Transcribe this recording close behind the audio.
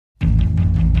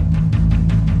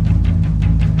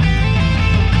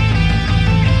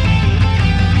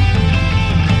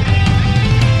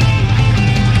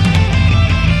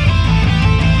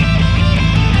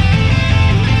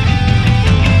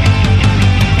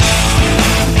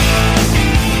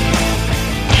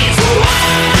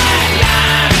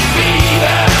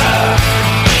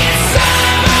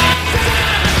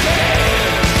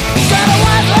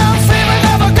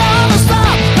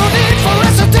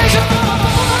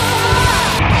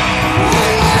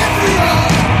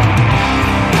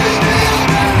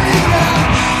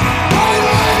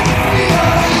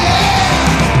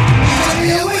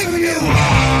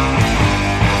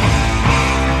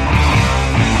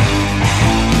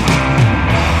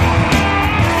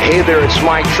Hey there, it's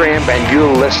Mike Tramp, and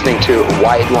you're listening to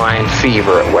White Line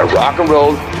Fever, where rock and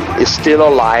roll is still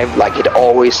alive like it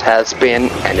always has been,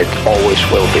 and it always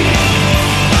will be.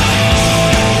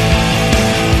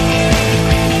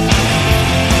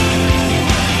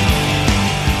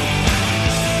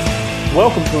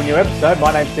 Welcome to a new episode.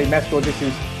 My name's Steve Mascord. This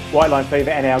is White Line Fever,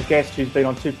 and our guest, who's been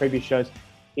on two previous shows,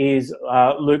 is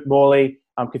Luke Morley.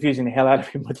 I'm confusing the hell out of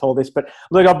him with all this, but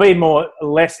Luke, I'll be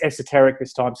less esoteric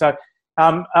this time. So,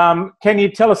 can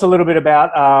you tell us a little bit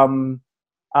about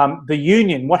the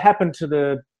Union? What happened to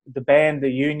the band, the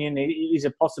Union? Is it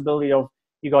a possibility of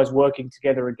you guys working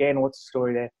together again? What's the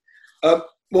story there?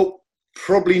 Well,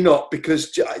 probably not,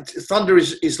 because Thunder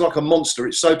is like a monster.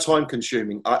 It's so time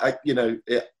consuming.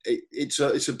 It's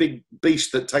a big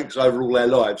beast that takes over all our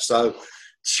lives. So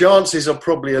chances are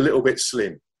probably a little bit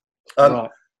slim. Right.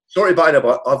 Sorry about it,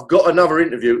 but I've got another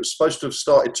interview. It was supposed to have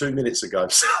started 2 minutes ago.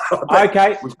 So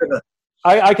okay.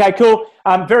 Okay, cool.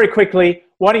 Very quickly,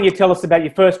 why don't you tell us about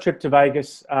your first trip to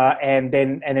Vegas, and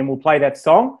then we'll play that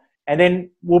song, and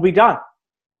then we'll be done.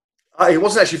 It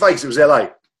wasn't actually Vegas. It was LA.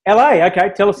 LA.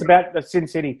 Okay. Tell us about the Sin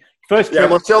City first trip. Yeah,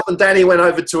 myself and Danny went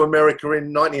over to America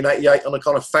in 1988 on a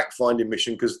kind of fact-finding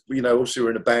mission because, obviously we're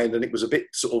in a band and it was a bit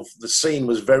sort of, the scene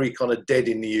was very kind of dead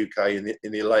in the UK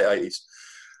in the late 80s.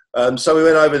 So we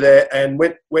went over there and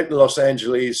went to Los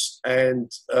Angeles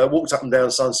and walked up and down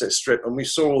Sunset Strip, and we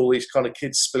saw all these kind of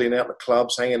kids spilling out the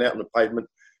clubs, hanging out on the pavement.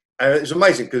 And it was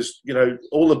amazing because,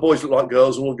 all the boys look like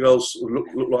girls, all the girls look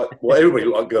like, well, everybody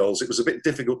looked like girls. It was a bit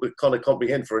difficult to kind of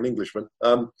comprehend for an Englishman.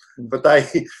 But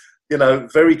they,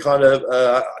 very kind of,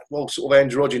 sort of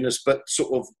androgynous, but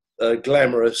sort of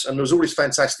glamorous. And there was all this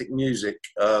fantastic music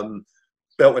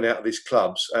belting out of these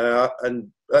clubs.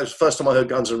 And that was the first time I heard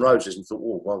Guns N' Roses and thought,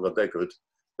 oh, my God, they're good.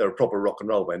 They're a proper rock and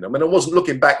roll band. I mean, I wasn't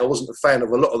looking back. I wasn't a fan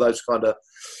of a lot of those kind of,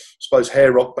 I suppose,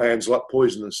 hair rock bands like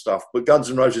Poison and stuff. But Guns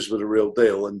N' Roses were the real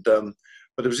deal. And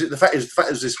but it was the fact is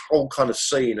this whole kind of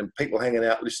scene and people hanging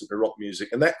out listening to rock music,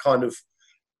 and that kind of,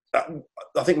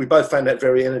 I think we both found that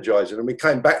very energizing. And we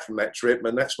came back from that trip,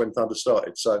 and that's when Thunder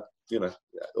started. So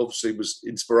obviously, it was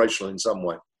inspirational in some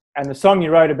way. And the song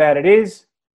you wrote about it is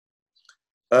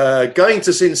Going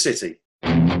to Sin City.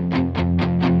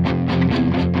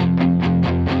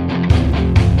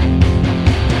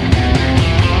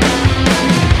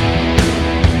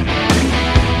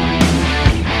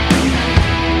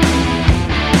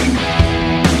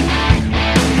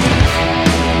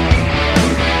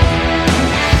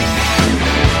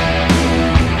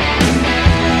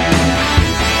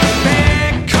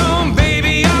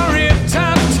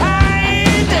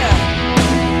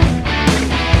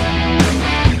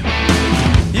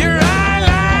 Your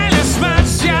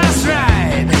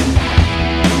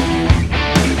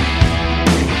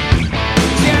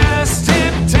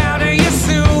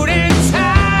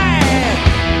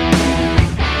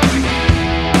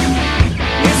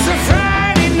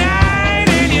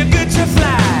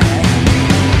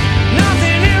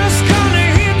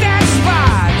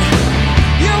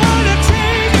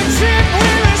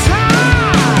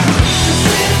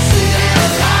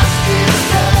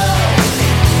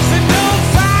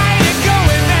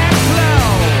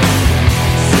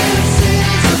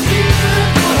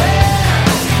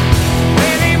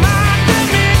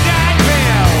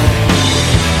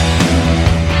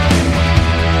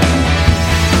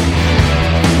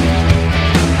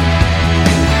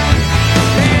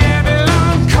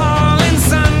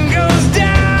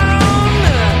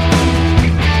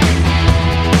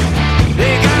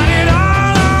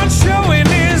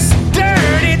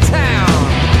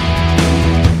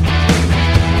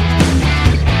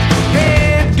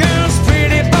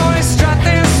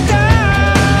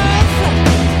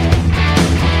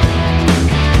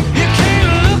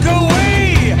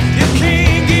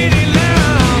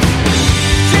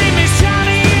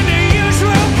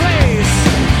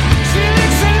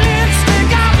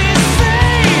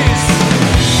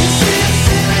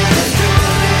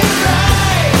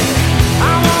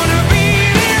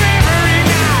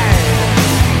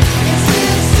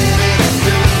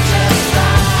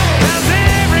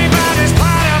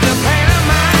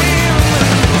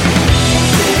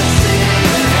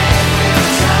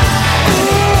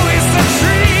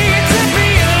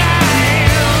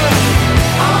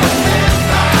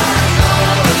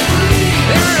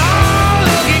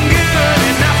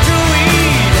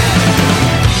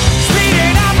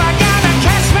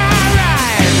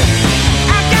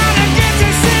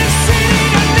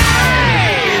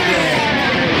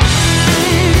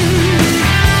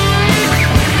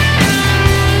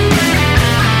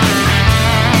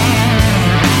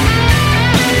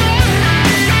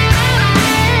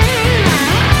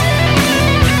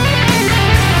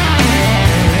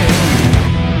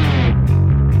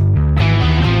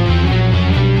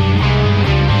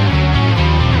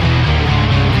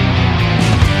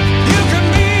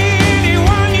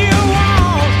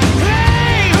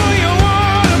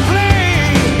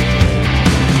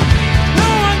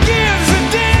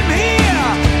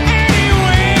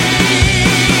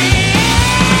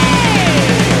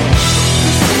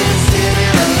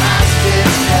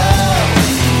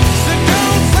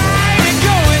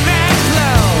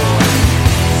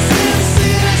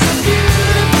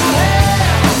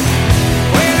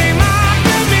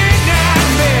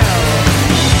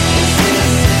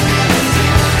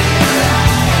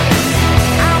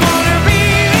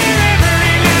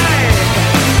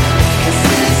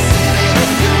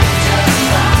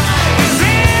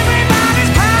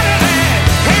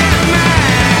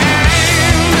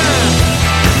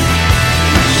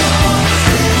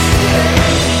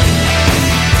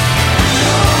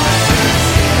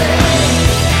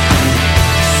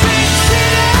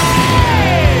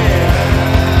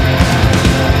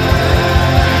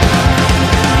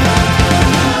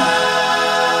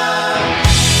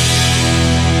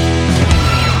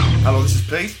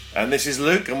Pete. And this is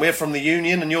Luke, and we're from the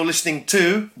Union, and you're listening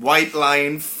to White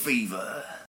Line Fever.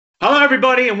 Hello,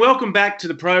 everybody, and welcome back to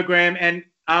the program. And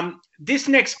this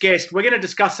next guest, we're going to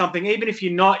discuss something. Even if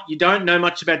you don't know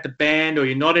much about the band or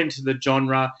you're not into the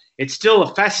genre, it's still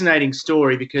a fascinating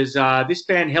story because this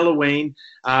band, Helloween,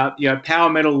 power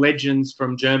metal legends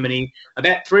from Germany.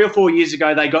 About 3 or 4 years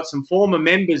ago, they got some former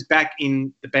members back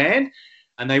in the band,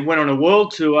 and they went on a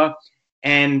world tour.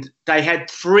 And they had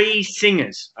 3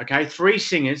 singers, okay, 3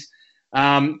 singers,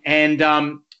 and they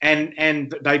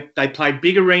played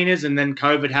big arenas, and then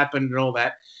COVID happened and all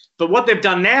that. But what they've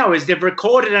done now is they've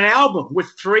recorded an album with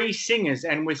 3 singers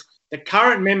and with the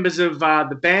current members of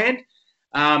the band,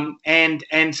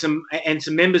 and some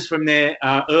members from their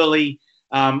early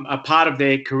a part of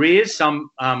their careers. Some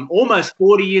almost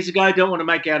 40 years ago. Don't want to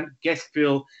make our guest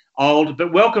feel old,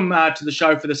 but welcome to the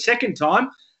show for the second time.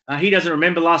 He doesn't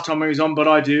remember last time he was on, but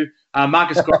I do.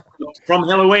 Marcus from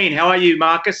Helloween. How are you,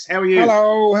 Marcus? How are you?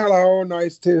 Hello.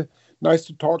 Nice to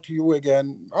talk to you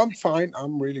again. I'm fine.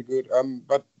 I'm really good.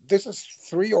 But this is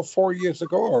 3 or 4 years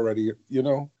ago already. You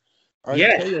know. I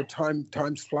tell you,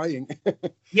 time's flying.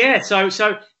 Yeah. So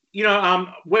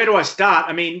where do I start?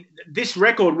 I mean, this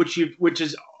record, which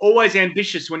is always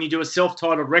ambitious when you do a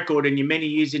self-titled record and you're many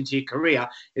years into your career,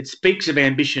 it speaks of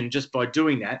ambition just by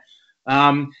doing that.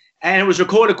 And it was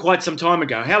recorded quite some time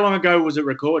ago. How long ago was it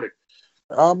recorded?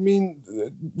 I mean,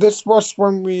 this was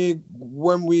when we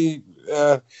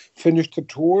finished the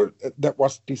tour. That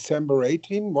was December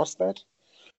 18, was that?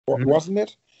 Mm-hmm. Wasn't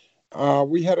it?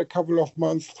 We had a couple of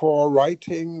months for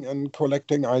writing and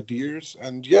collecting ideas.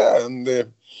 And in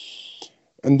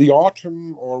the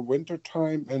autumn or winter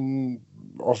time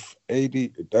of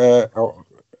 80,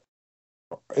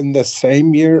 in the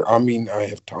same year, I mean, I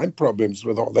have time problems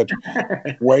with all that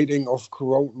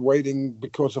waiting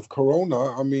because of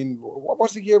Corona. I mean, what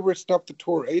was the year we stopped the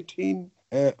tour? 18?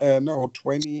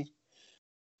 20.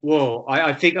 Whoa,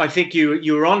 I think you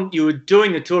were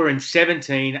doing the tour in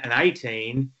 17 and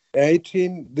 18.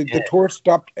 18. The tour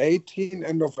stopped 18,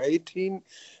 end of 18,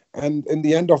 and in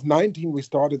the end of 19 we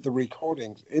started the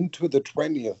recordings into the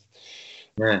 20th.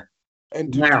 Yeah.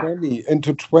 Into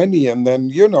 20, and then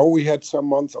we had some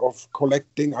months of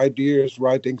collecting ideas,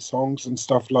 writing songs and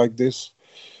stuff like this.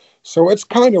 So it's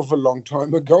kind of a long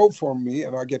time ago for me,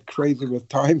 and I get crazy with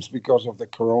times because of the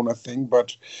Corona thing.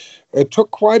 But it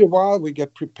took quite a while. We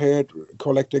get prepared,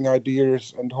 collecting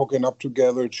ideas and hooking up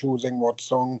together, choosing what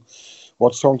songs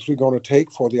we're going to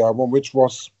take for the album. Which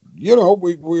was, we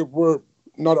were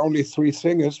not only 3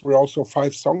 singers, we're also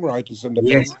 5 songwriters in the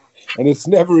band. And it's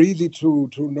never easy to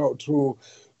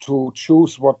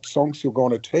choose what songs you're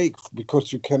going to take,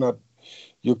 because you cannot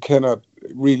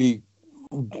really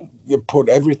put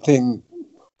everything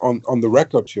on the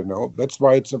record. That's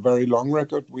why it's a very long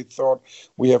record. We thought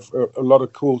we have a lot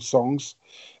of cool songs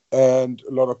and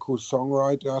a lot of cool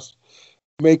songwriters.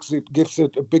 Gives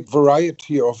it a big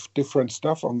variety of different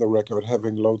stuff on the record,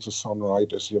 having loads of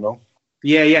songwriters.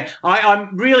 Yeah.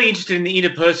 I'm really interested in the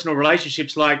interpersonal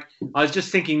relationships. Like, I was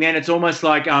just thinking then, it's almost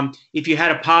like if you had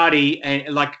a party, and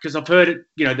because I've heard it,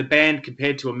 the band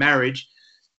compared to a marriage.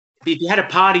 If you had a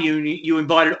party, you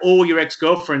invited all your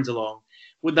ex-girlfriends along.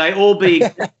 Would they all be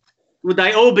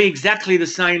exactly the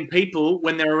same people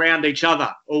when they're around each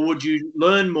other, or would you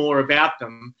learn more about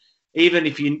them, even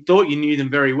if you thought you knew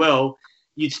them very well?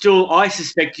 I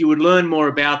suspect you would learn more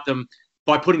about them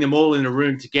by putting them all in a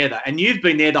room together. And you've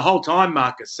been there the whole time,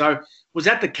 Marcus. So was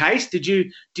that the case?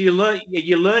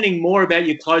 You're learning more about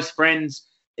your close friends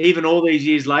even all these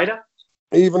years later?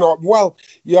 Are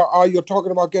you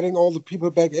talking about getting all the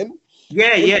people back in?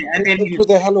 Yeah. And then into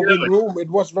the Helloween room. It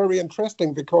was very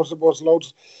interesting because it was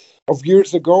loads of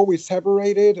years ago we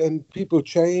separated and people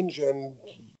change, and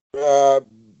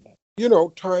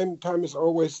time is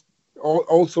always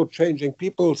also changing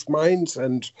people's minds,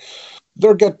 and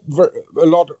they get a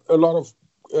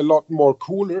lot more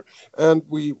cooler. And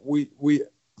we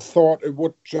thought it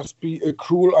would just be a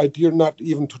cruel idea not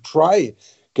even to try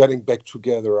getting back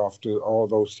together after all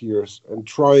those years and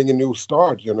trying a new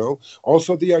start.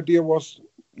 Also the idea was,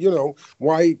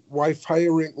 why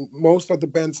firing? Most of the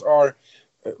bands are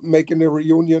making a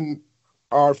reunion,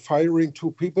 are firing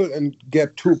 2 people and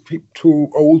get 2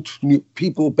 old new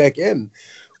people back in,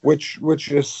 which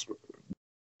is,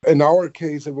 in our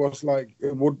case, it was like,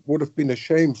 it would have been a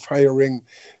shame firing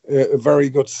a very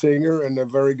good singer and a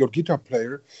very good guitar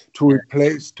player to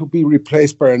be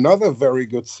replaced by another very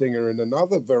good singer and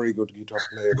another very good guitar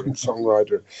player and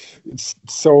songwriter.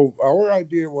 So our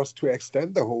idea was to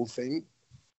extend the whole thing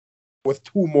with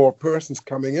 2 more persons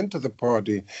coming into the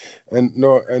party, and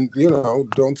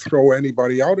don't throw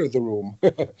anybody out of the room.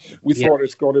 We thought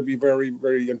it's going to be very,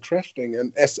 very interesting.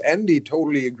 And as Andy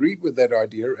totally agreed with that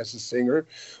idea as a singer,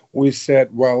 we said,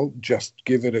 well, just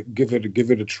give it a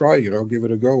try, give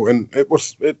it a go. And it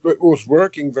was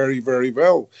working very, very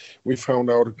well. We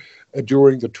found out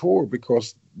during the tour,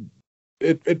 because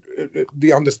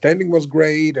the understanding was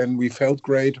great, and we felt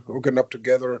great hooking up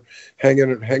together,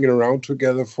 hanging around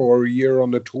together for a year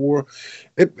on the tour.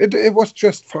 It was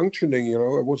just functioning,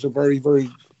 It was a very, very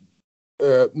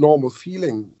normal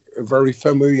feeling, a very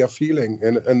familiar feeling,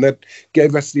 and that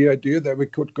gave us the idea that we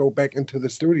could go back into the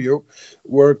studio,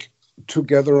 work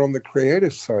together on the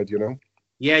creative side,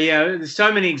 Yeah, there's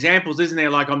so many examples, isn't there?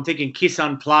 Like, I'm thinking Kiss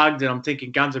Unplugged, and I'm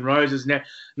thinking Guns N' Roses,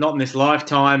 Not in This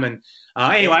Lifetime. And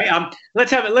anyway,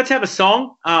 let's have a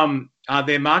song.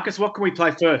 There, Marcus. What can we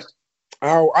play first?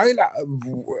 Oh,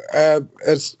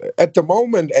 at the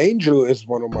moment, Angel is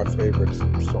one of my favorite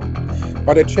songs,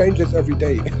 but it changes every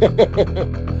day.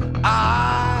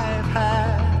 I've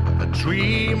had a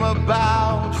dream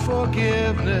about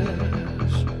forgiveness,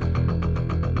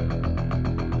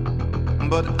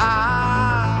 but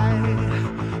I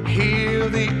hear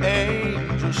the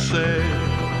angels say,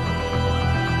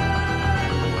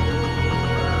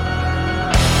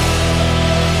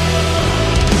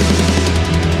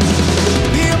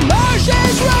 the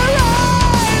emotions were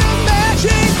right,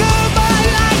 magical but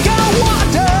like a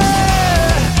wonder.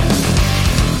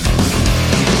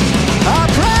 Our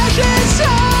precious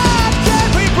heart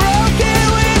can't be broken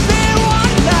within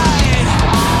one night.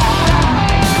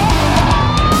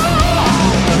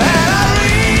 And I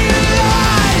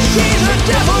realize she's a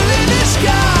devil in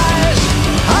disguise.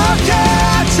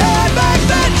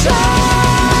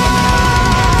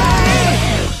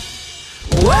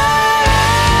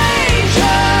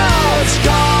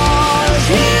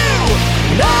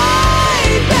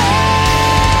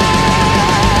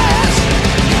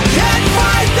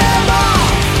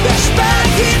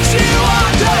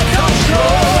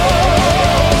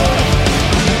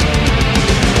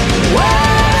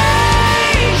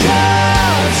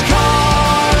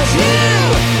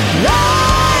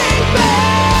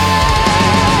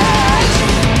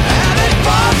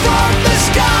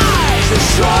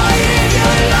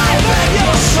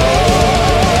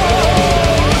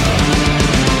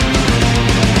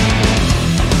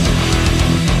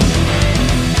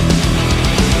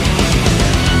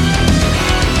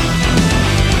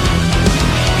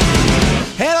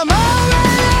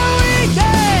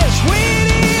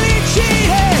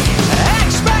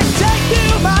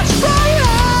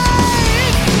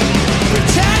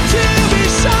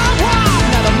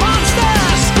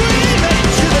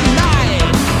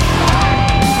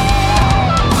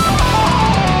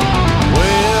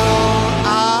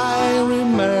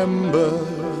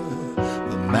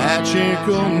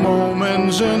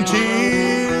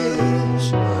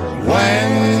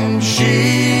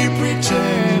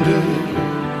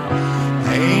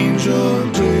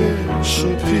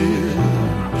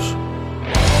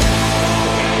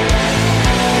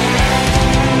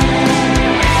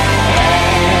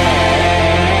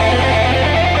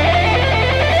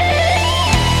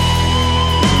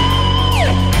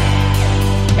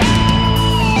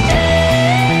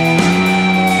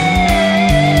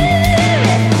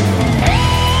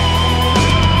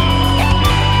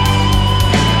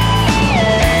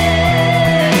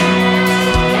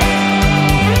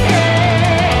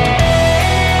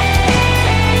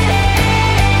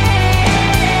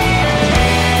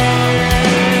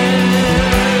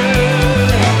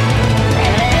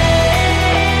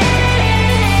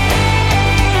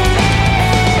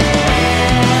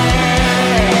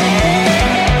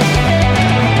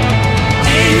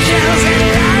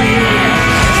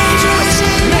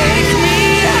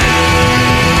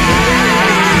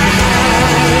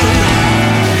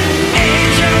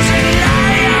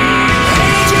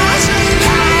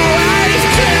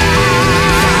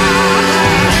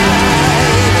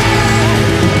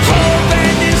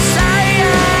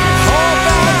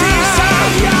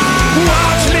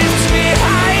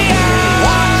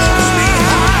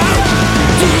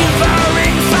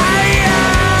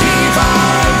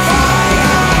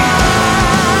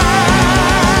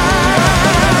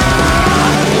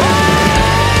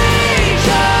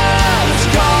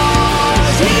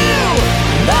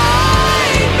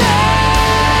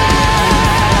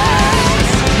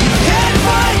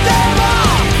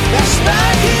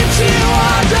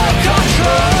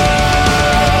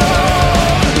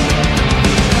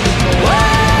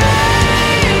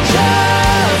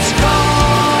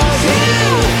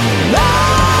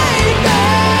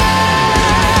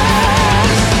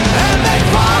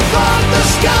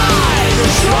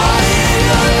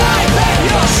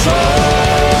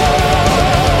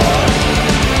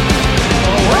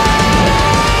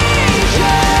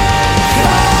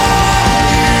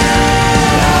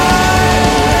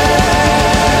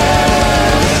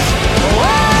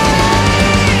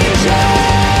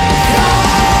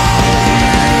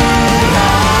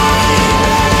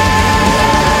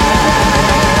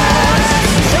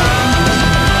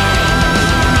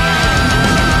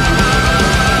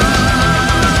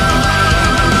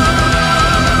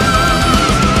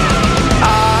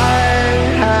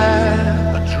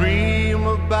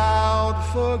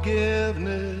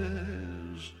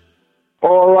 forgiveness.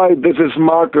 All right, this is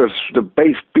Marcus, the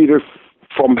bass beater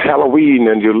from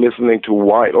Helloween, and you're listening to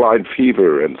White Line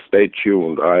Fever, and stay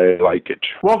tuned. I like it.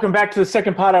 Welcome back to the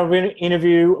second part of our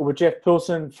interview with Jeff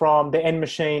Pilson from the End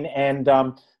Machine. And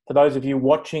for those of you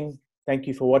watching, thank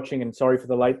you for watching, and sorry for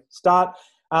the late start.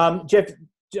 Jeff,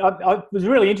 I was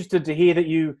really interested to hear that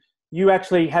you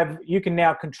actually you can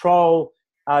now control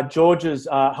George's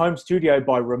home studio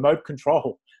by remote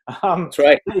control. That's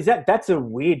right. That's a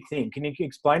weird thing. Can you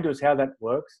explain to us how that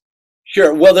works?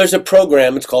 Sure. Well, there's a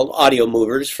program, it's called Audio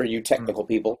Movers for you technical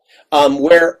people,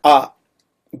 where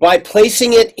by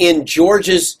placing it in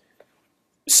George's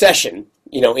session,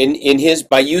 in his,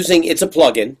 by using, it's a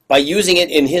plugin, by using it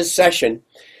in his session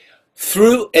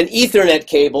through an Ethernet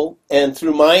cable and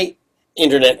through my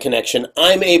internet connection,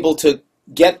 I'm able to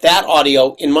get that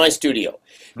audio in my studio.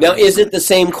 Now, is it the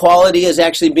same quality as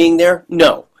actually being there?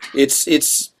 No. It's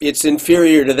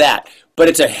inferior to that. But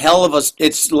it's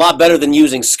it's a lot better than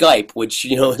using Skype, which,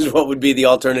 is what would be the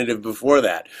alternative before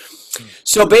that.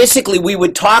 So basically, we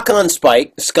would talk on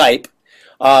Skype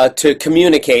to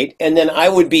communicate, and then I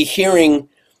would be hearing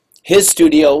his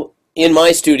studio in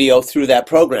my studio through that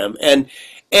program. And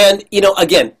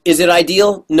again, is it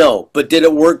ideal? No. But did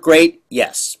it work great?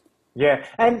 Yes. Yeah.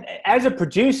 And as a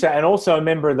producer and also a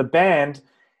member of the band,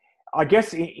 I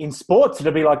guess in sports,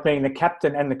 it'll be like being the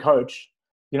captain and the coach.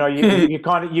 You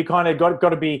kind of got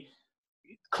to be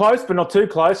close, but not too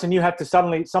close, and you have to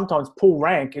sometimes pull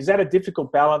rank. Is that a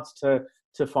difficult balance to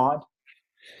find?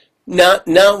 Not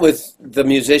with the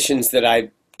musicians that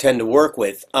I tend to work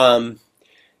with.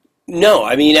 No,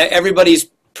 I mean everybody's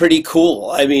pretty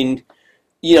cool. I mean,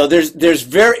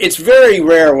 it's very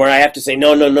rare where I have to say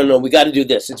no, we got to do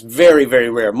this. It's very, very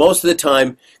rare. Most of the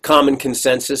time, common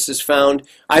consensus is found.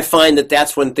 I find that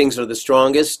that's when things are the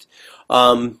strongest.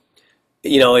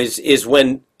 Is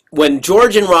when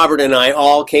George and Robert and I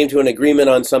all came to an agreement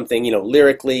on something,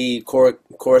 lyrically,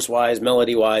 chorus-wise,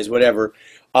 melody-wise, whatever,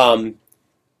 I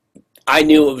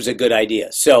knew it was a good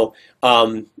idea. So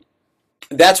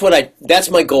that's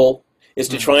my goal, is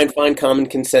to try and find common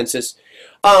consensus,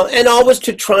 and always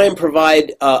to try and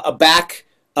provide a backdrop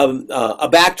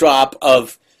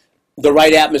of the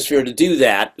right atmosphere to do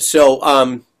that.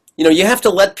 So, you have to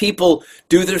let people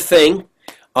do their thing.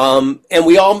 And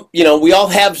we all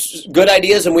have good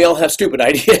ideas and we all have stupid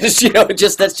ideas,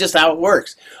 that's just how it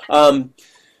works.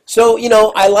 So,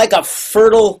 I like a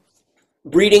fertile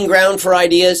breeding ground for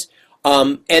ideas.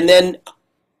 And then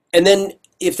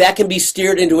if that can be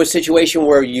steered into a situation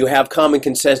where you have common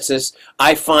consensus,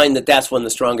 I find that that's when the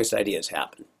strongest ideas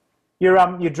happen. Your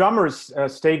drummer is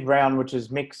Steve Brown, which is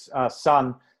Mick's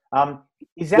son.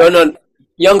 Is that No,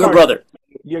 younger brother.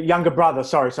 Your younger brother.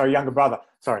 Sorry, younger brother.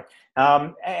 Sorry.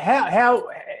 How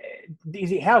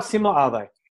similar are they?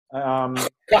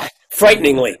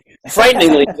 Frighteningly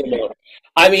similar.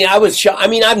 I mean,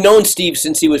 I've known Steve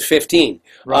since he was 15.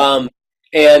 Right.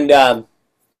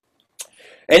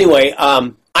 Anyway,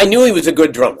 I knew he was a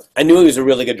good drummer. I knew he was a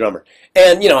really good drummer.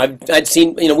 And, I'd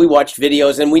seen, we watched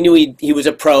videos and we knew he was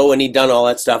a pro and he'd done all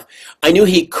that stuff. I knew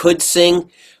he could sing,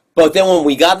 but then when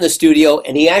we got in the studio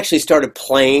and he actually started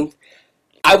playing,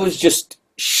 I was just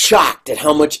shocked at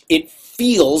how much it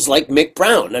feels like Mick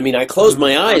Brown. I mean, I close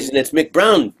my eyes and it's Mick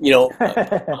Brown,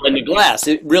 behind the glass.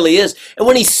 It really is. And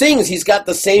when he sings, he's got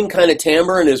the same kind of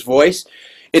timbre in his voice.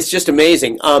 It's just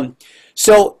amazing.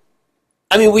 So,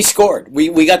 I mean, we scored.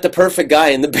 We got the perfect guy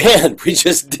in the band. We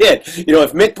just did.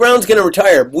 If Mick Brown's going to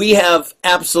retire, we have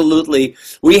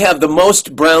the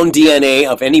most Brown DNA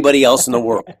of anybody else in the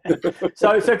world.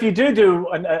 So if you do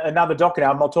another Dokken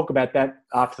album, I'll talk about that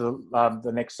after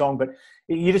the next song, but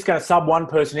you're just going to sub one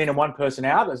person in and one person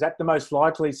out? Is that the most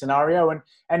likely scenario?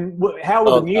 And how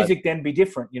will the music then be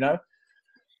different,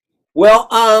 Well,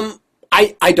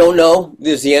 I don't know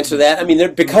is the answer to that. I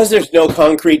mean, because there's no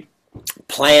concrete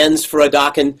plans for a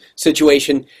Dokken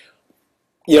situation,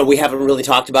 we haven't really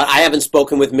talked about it. I haven't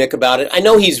spoken with Mick about it. I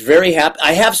know he's very happy.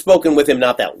 I have spoken with him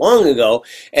not that long ago,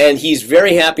 and he's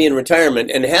very happy in retirement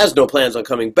and has no plans on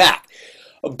coming back.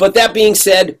 But that being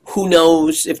said, who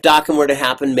knows if Dokken were to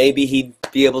happen? Maybe he'd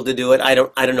be able to do it. I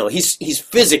don't know. He's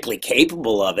physically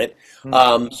capable of it.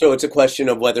 So it's a question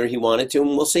of whether he wanted to,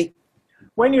 and we'll see.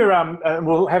 When you're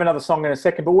we'll have another song in a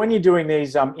second, but when you're doing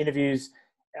these interviews,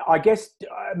 I guess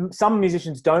some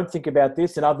musicians don't think about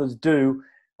this and others do.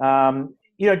 Are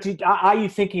you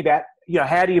thinking about,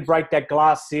 how do you break that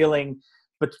glass ceiling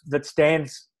that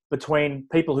stands between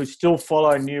people who still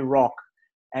follow new rock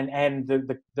and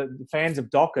the fans of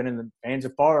Dokken and the fans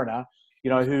of Foreigner,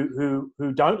 who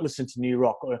don't listen to new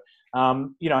rock?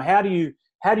 How do you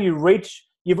reach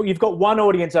you've got one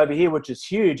audience over here, which is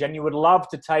huge, and you would love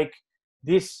to take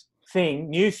this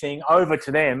new thing over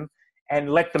to them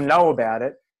and let them know about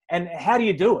it. And how do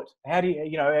you do it? How do you,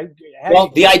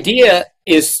 the idea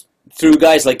is through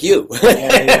guys like you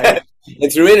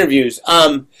and through interviews.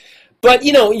 But,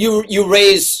 you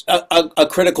raise a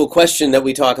critical question that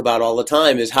we talk about all the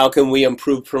time is how can we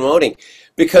improve promoting?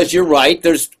 Because you're right,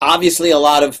 there's obviously a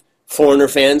lot of Foreigner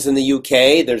fans in the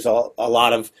UK. There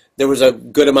was a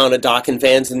good amount of Dokken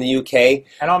fans in the UK.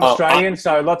 And I'm Australian,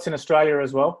 so lots in Australia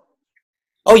as well.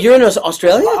 Oh, you're in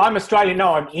Australia? I'm Australian.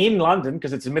 No, I'm in London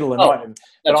because it's the middle of the night.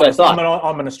 That's what I thought.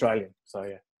 I'm an Australian, so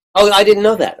yeah. Oh, I didn't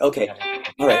know that. Okay.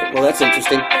 All right. Well, that's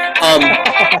interesting.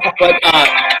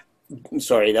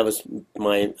 Sorry, that was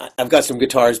I've got some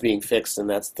guitars being fixed, and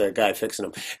that's the guy fixing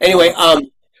them. Anyway,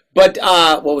 what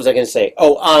was I going to say?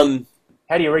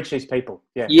 How do you reach these people?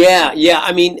 Yeah.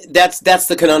 I mean, that's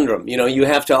the conundrum. You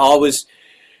have to always.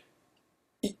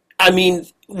 I mean,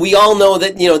 we all know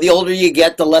that the older you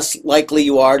get, the less likely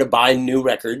you are to buy new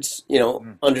records.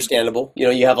 Understandable.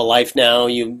 You have a life now.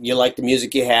 You like the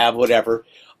music you have, whatever.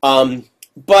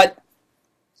 But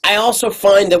I also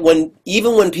find that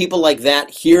even when people like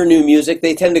that hear new music,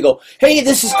 they tend to go, "Hey,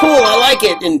 this is cool. I like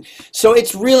it." And so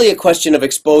it's really a question of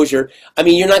exposure. I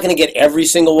mean, you're not going to get every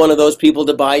single one of those people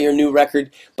to buy your new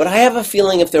record, but I have a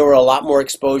feeling if there were a lot more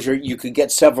exposure, you could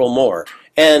get several more.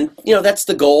 And, that's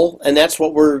the goal, and that's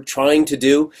what we're trying to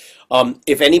do.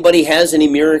 If anybody has any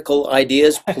miracle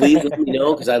ideas, please let me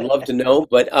know, because I'd love to know.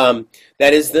 But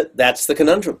that's the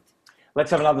conundrum.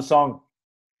 Let's have another song.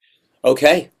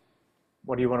 Okay.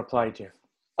 What do you want to play, Jeff?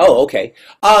 Oh, okay.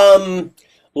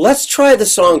 Let's try the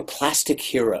song Plastic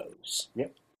Heroes.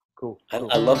 Yep, cool. I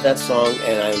love that song,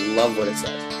 and I love what it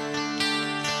says.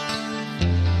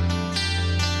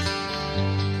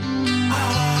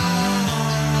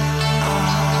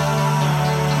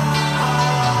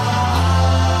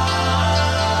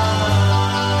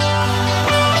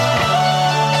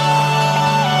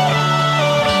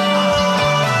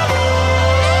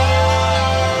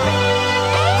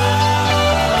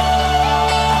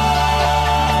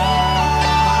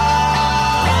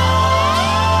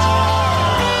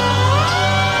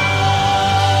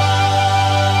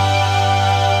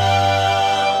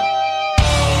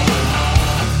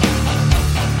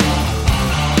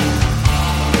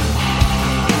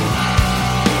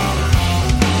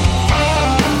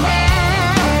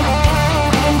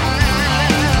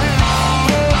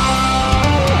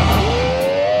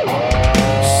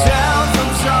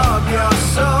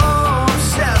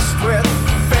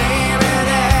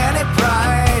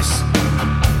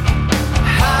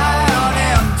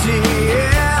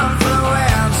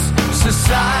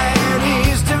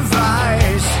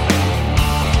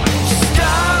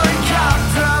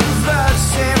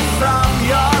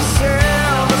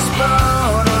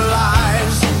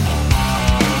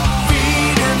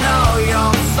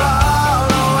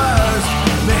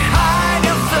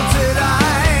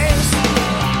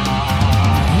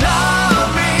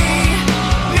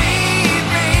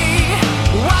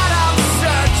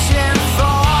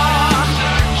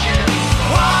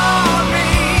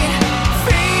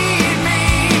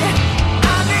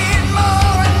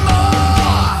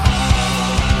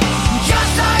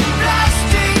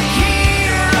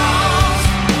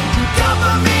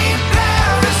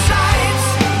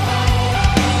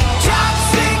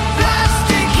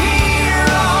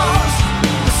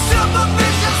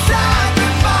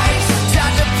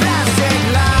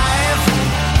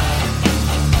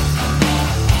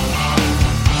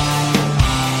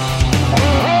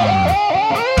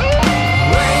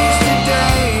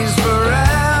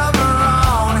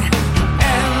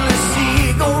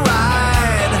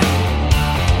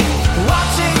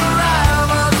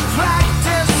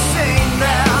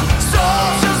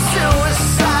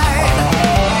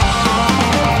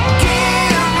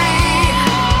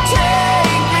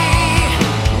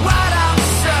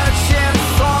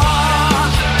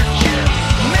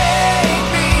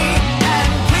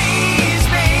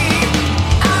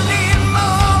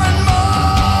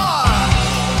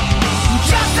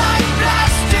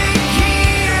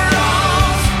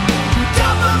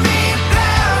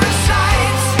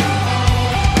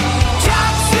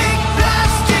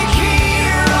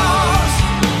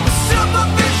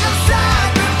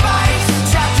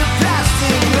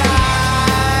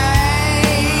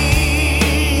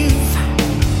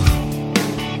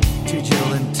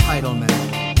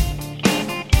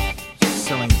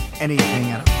 anything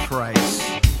at a price.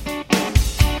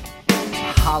 It's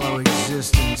a hollow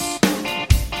existence.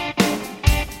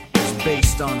 It's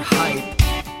based on hype.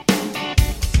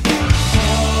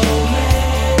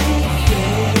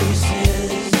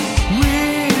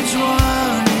 Which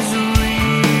one?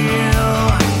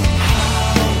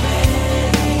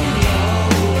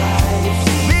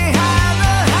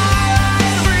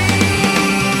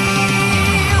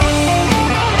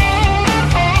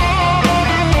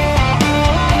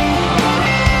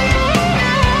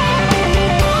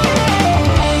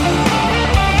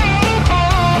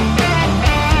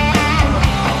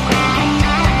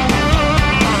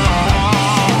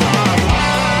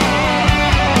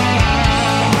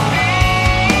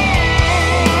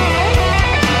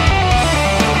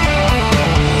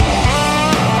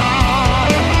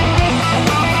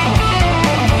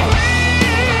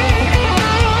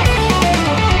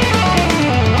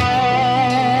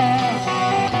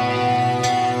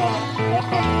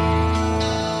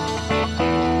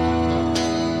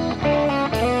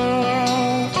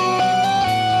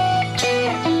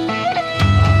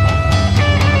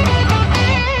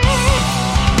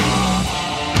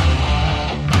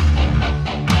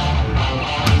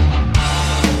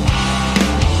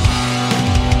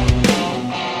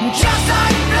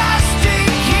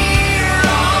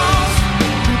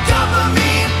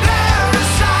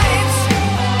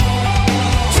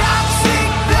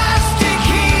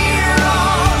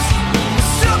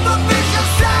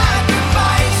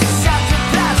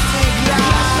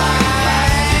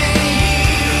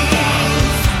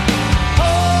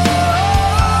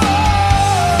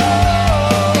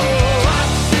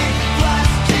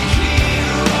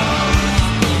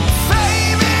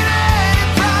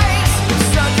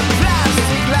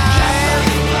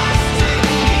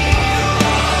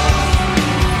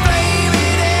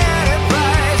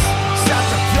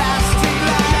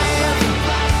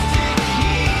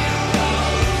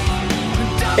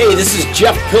 Hey, this is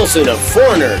Jeff Pilson of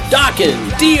Foreigner,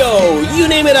 Dokken, Dio, you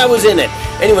name it, I was in it.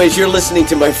 Anyways, you're listening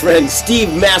to my friend Steve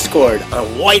Mascord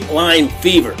on White Line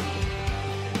Fever.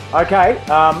 Okay,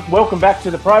 welcome back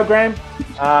to the program,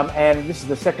 and this is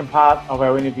the second part of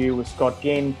our interview with Scott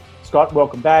Ginn. Scott,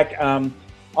 welcome back. You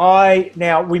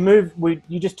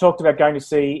just talked about going to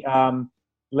see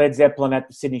Led Zeppelin at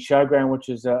the Sydney Showground, which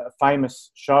is a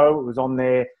famous show. It was on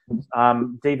their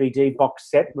DVD box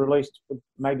set released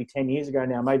maybe 10 years ago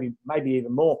now, maybe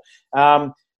even more.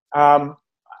 And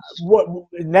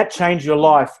that changed your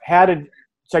life. I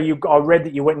read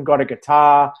that you went and got a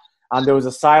guitar, and there was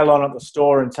a sale on at the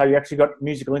store, and so you actually got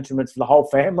musical instruments for the whole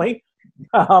family.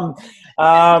 And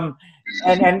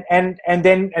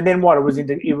then what? It was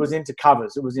into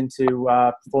covers. It was into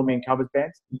performing in covers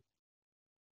bands.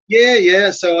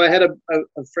 Yeah. So I had a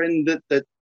friend that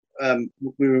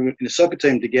we were in a soccer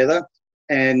team together,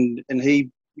 and he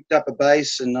picked up a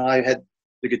bass, and I had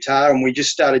the guitar, and we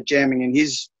just started jamming in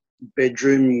his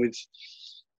bedroom with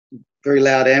very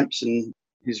loud amps, and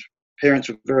his parents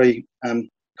were very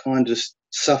kind to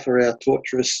suffer our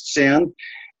torturous sound.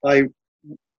 I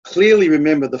clearly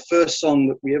remember the first song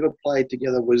that we ever played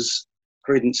together was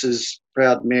Creedence's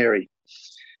Proud Mary.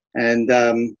 And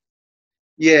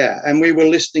and we were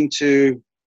listening to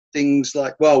things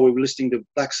like, we were listening to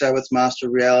Black Sabbath, Master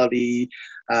of Reality,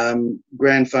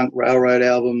 Grand Funk Railroad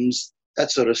albums, that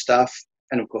sort of stuff.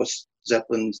 And of course,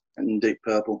 Zeppelin and Deep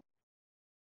Purple.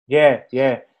 Yeah.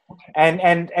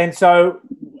 And so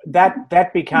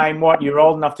that became what? You're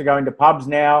old enough to go into pubs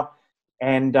now,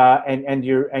 and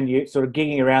you're sort of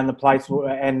gigging around the place.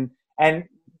 And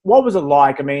what was it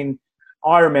like? I mean,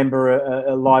 I remember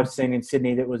a live scene in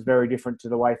Sydney that was very different to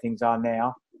the way things are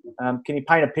now. Can you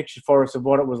paint a picture for us of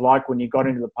what it was like when you got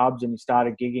into the pubs and you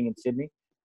started gigging in Sydney?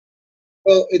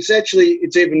 Well, it's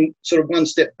even sort of one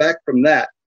step back from that,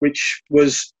 which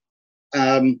was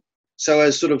so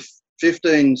as sort of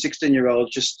 15, 16-year-olds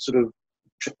just sort of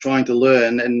trying to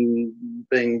learn and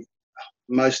being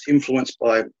most influenced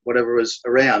by whatever was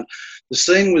around. The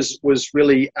scene was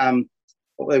really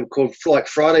what they were called like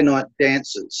Friday night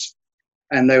dances,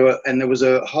 and there was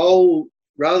a whole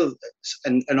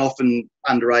and often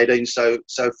under 18, so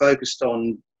focused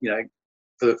on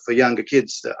for younger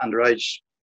kids, the underage,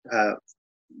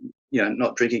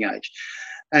 not drinking age,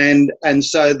 and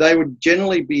so they would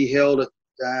generally be held at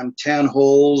town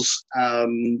halls,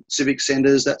 civic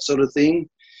centres, that sort of thing.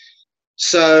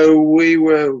 So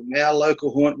our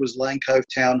local haunt was Lane Cove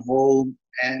Town Hall,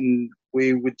 and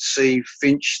we would see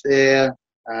Finch there,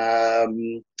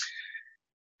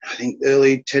 I think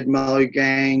early Ted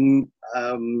Mulligang,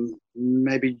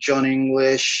 maybe John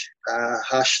English,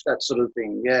 Hush, that sort of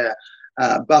thing, yeah.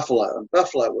 Buffalo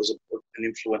was an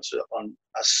influence on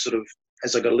us sort of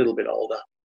as I got a little bit older.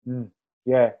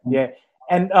 Yeah.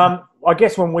 And I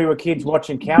guess when we were kids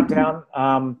watching Countdown,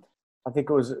 I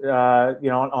think it was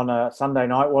on a Sunday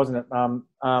night, wasn't it?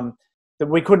 That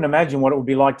we couldn't imagine what it would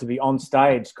be like to be on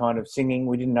stage, kind of singing.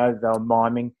 We didn't know they were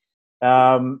miming.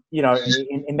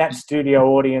 In that studio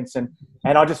audience, and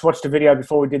I just watched a video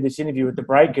before we did this interview with the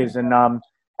Breakers, and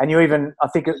you even, I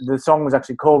think the song was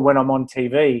actually called "When I'm on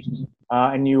TV,"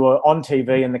 and you were on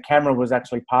TV, and the camera was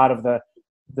actually part of the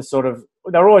sort of.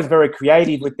 They were always very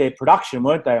creative with their production,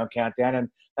 weren't they, on Countdown? And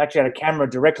they actually had a camera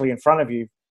directly in front of you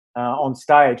on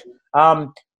stage. I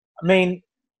mean,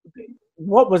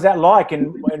 what was that like?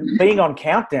 And being on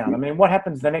Countdown, I mean, what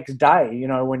happens the next day?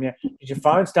 When did your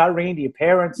phone start ringing to your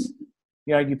parents?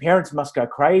 Your parents must go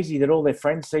crazy that all their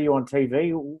friends see you on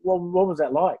TV. What was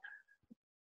that like?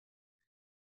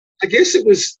 I guess it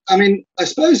was. I mean, I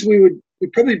suppose we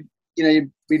probably,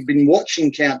 we'd been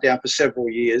watching Countdown for several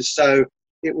years, so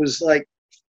it was like,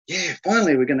 yeah,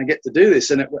 finally we're going to get to do this,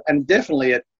 and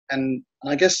definitely and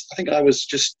I think I was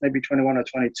just maybe 21 or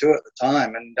 22 at the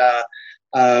time, and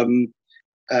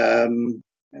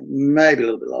maybe a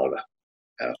little bit older.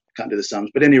 I can't do the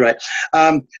sums, but anyway,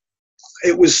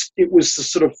 it was the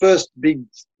sort of first big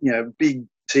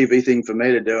TV thing for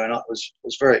me to do, and it was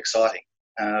very exciting.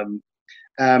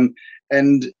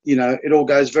 And it all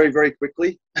goes very, very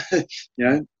quickly.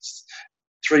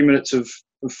 3 minutes of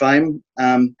fame,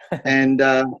 no,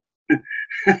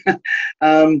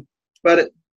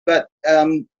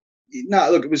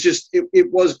 look, it was just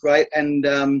it was great, and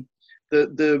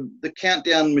the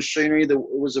Countdown machinery, it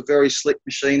was a very slick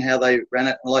machine how they ran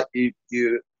it, and like you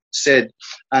said,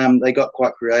 they got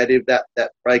quite creative. That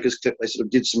Breakers clip, they sort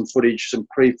of did some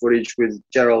pre-footage with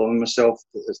Gerald and myself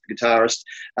as the guitarist,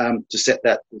 to set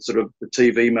that sort of the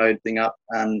TV mode thing up,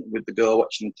 with the girl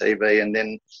watching the TV, and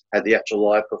then had the actual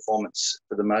live performance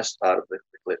for the most part of the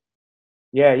clip.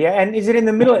 Yeah, yeah. And is it in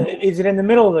the middle? Is it in the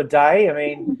middle of the day? I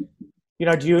mean, you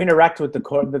know, do you interact with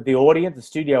the audience, the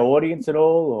studio audience at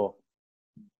all,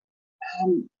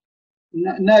 or?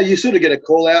 No, you sort of get a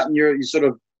call out, and you're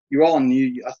on.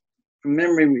 From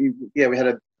memory, we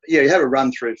had you have a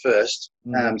run through first,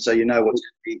 so you know what's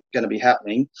going to be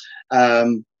happening.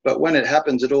 But when it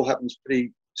happens, it all happens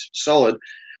pretty solid,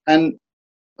 and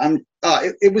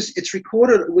it's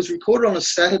recorded. It was recorded on a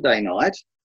Saturday night,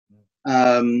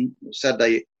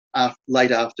 Saturday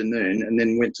late afternoon, and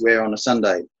then went to air on a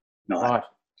Sunday night.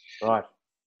 Right.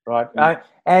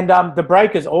 And the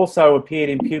Breakers also appeared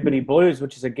in Puberty Blues,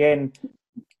 which is, again,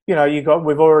 you know,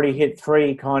 we've already hit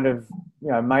 3 kind of, you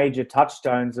know, major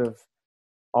touchstones of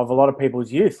a lot of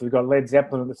people's youth. We've got Led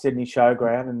Zeppelin at the Sydney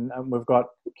Showground, and we've got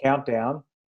Countdown,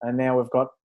 and now we've got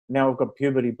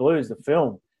Puberty Blues, the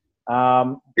film.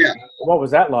 What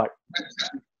was that like?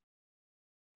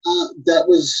 That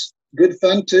was good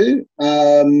fun too.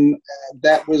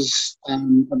 That was,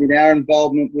 our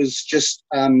involvement was just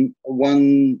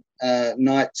one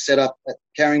night set up at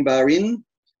Caringbah Inn,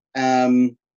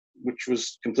 which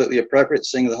was completely appropriate,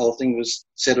 seeing the whole thing was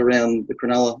set around the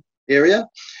Cronulla area.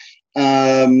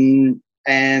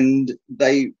 And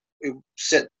they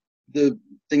set the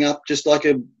thing up just like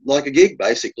a gig,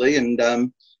 basically, and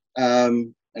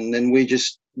then we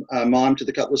just mimed to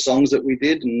the couple of songs that we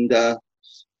did, and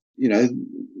you know,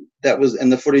 that was,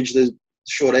 and the footage, the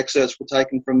short excerpts were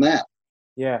taken from that.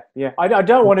 Yeah. I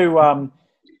don't want to,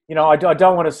 you know, I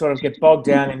don't want to sort of get bogged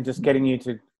down in just getting you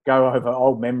to go over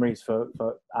old memories for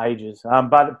ages.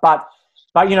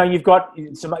 But you know, you've got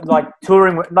some like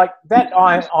touring, like that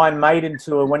Iron Maiden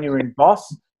tour when you were in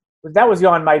Boss. That was the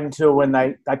Iron Maiden tour when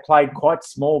they played quite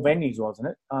small venues, wasn't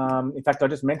it? In fact,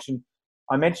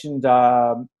 I mentioned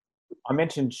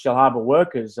Shell Harbour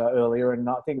Workers earlier, and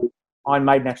I think Iron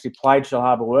Maiden actually played Shell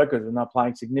Harbour Workers, and they're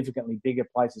playing significantly bigger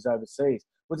places overseas.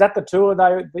 Was that the tour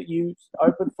that you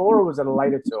opened for, or was it a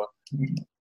later tour?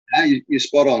 No, you're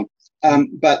spot on.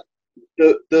 But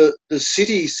the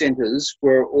city centres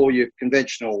were all your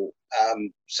conventional.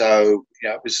 So, you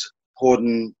know, it was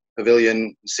Hordern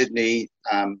Pavilion, Sydney,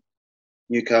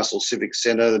 Newcastle Civic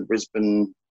Centre, the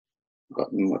Brisbane.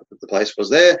 Forgotten what the place was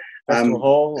there. Festival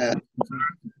Hall.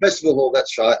 Festival Hall,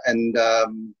 that's right, and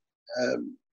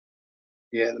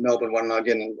the Melbourne one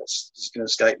again. That's just going to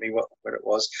escape me where it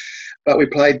was, but we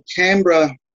played Canberra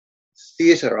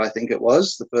Theatre, I think it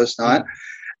was, the first night,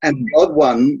 and the odd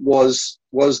one was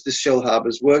the Shell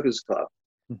Harbour's Workers Club,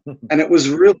 and it was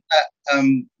real.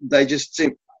 They just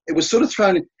seemed, it was sort of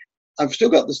thrown. I've still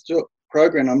got this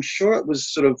program. I'm sure it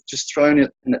was sort of just thrown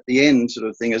in at the end, sort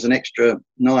of thing, as an extra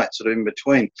night, sort of in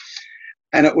between,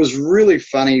 and it was really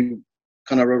funny,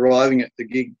 kind of arriving at the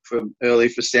gig early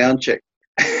for sound check.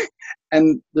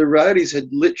 And the roadies had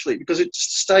literally, because the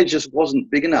stage just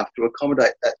wasn't big enough to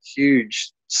accommodate that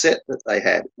huge set that they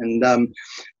had. And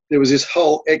there was this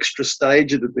whole extra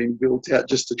stage that had been built out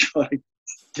just to try to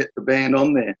get the band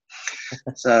on there.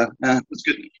 So it was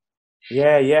good.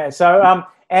 Yeah. So,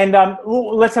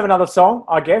 let's have another song,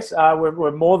 I guess.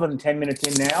 We're more than 10 minutes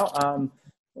in now.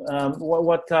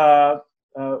 What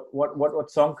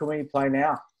song can we play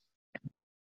now?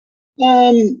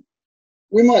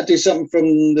 We might do something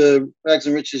from the Rags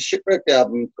and Riches Shipwreck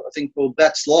album, I think, called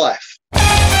That's Life.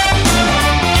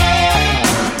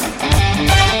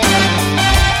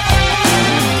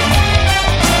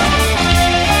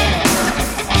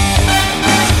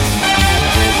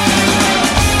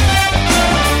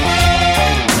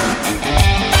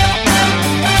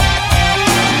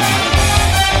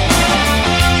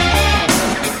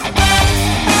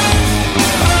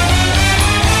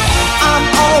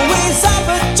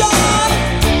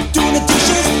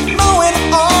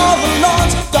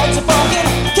 Dogs are barking,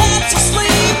 cats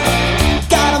asleep.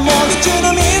 Got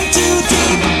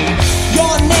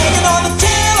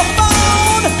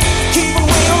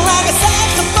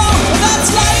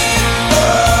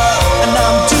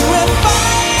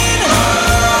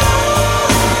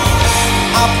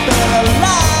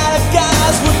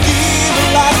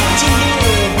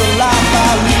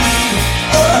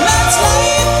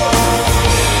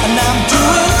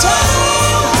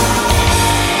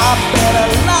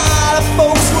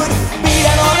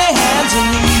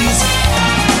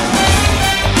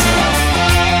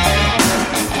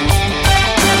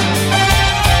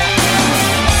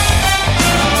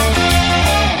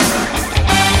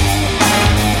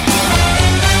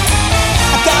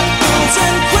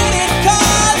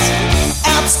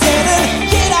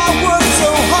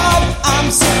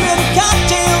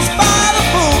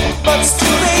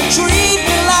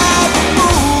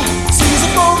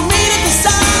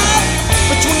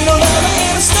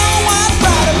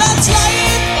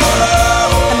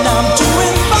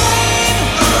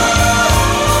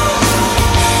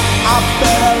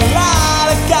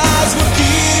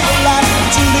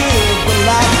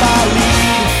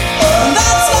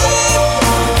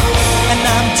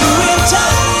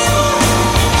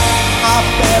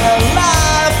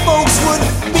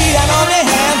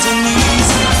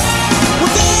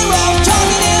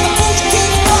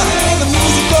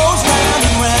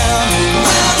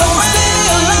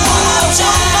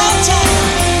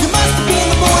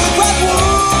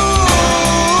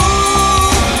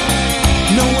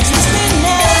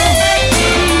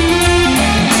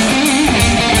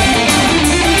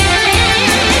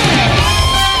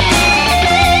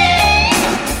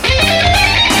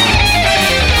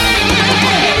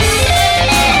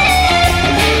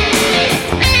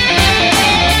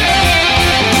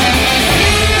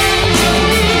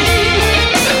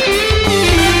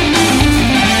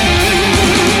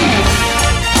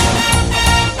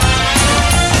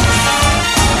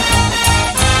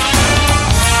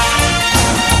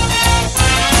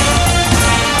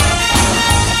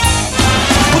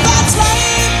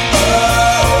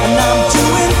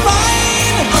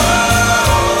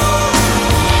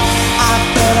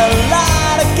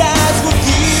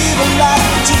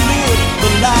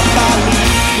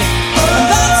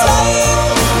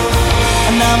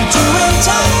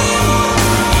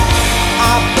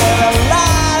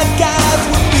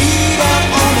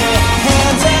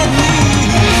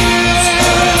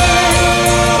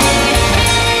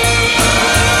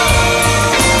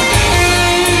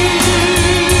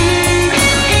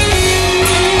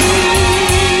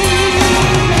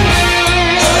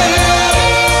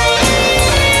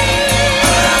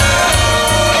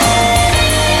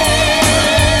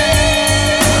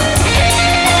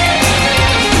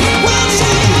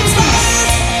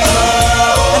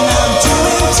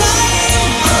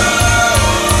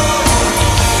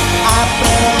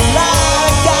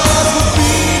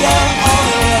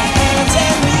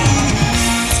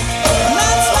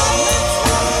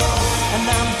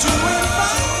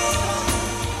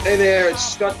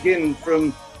Scott Ginn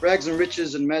from Rags and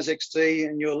Riches and Maz XT,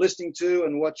 and you're listening to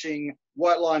and watching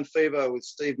White Line Fever with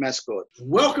Steve Mascott.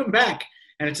 Welcome back.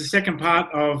 And it's the second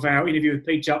part of our interview with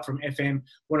Pete Jupp from FM. I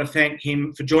want to thank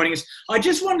him for joining us. I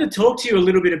just wanted to talk to you a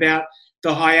little bit about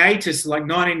the hiatus, like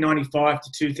 1995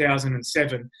 to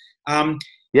 2007.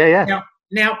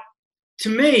 Now, to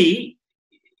me,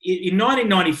 in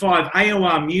 1995,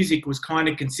 AOR music was kind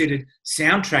of considered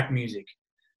soundtrack music.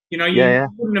 You know, you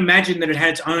wouldn't imagine that it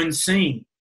had its own scene.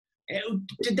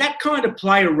 Did that kind of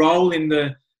play a role in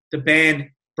the band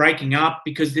breaking up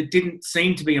because there didn't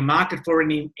seem to be a market for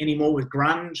it anymore with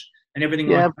grunge and everything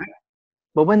like that?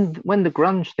 Well, when the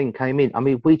grunge thing came in, I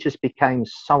mean, we just became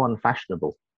so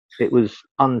unfashionable. It was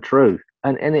untrue.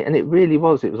 And it really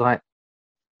was. It was like,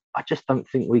 I just don't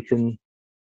think we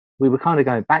were kind of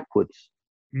going backwards,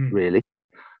 really.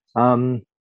 Like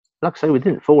I say, we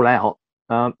didn't fall out.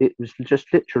 It was just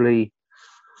literally,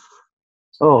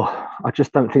 I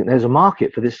just don't think there's a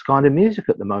market for this kind of music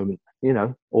at the moment, you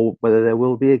know, or whether there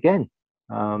will be again.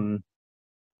 And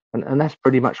that's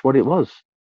pretty much what it was.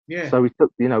 Yeah. So we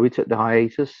took the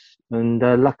hiatus, and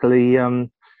luckily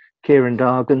Kieran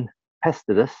Dargan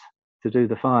pestered us to do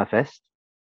the Firefest,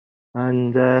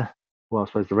 and I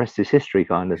suppose the rest is history,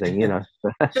 kind of thing, you know.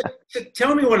 So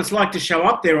tell me what it's like to show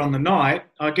up there on the night.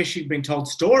 I guess you've been told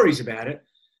stories about it,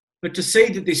 but to see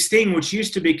that this thing, which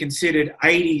used to be considered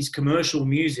 80s commercial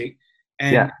music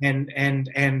and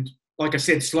like I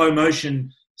said, slow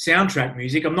motion soundtrack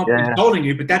music. I'm not insulting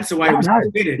you, but that's the way it was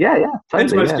considered. Totally,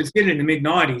 that's what it was considered in the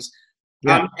mid-90s.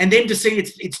 Yeah. And then to see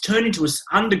it's turned into an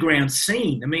underground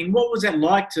scene. I mean, what was that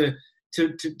like to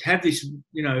have this,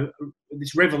 you know,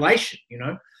 this revelation, you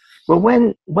know? Well,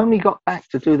 when we got back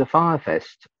to do the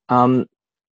Firefest,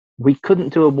 we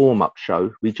couldn't do a warm-up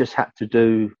show. We just had to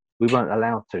do. We weren't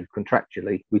allowed to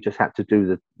contractually. We just had to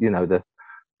do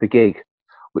the gig,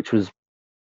 which was,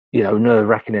 you know,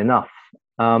 nerve-wracking enough.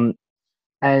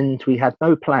 And we had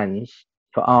no plans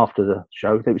for after the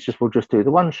show. It was just, we'll just do the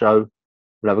one show.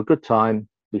 We'll have a good time.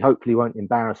 We hopefully won't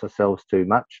embarrass ourselves too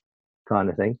much, kind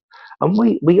of thing. And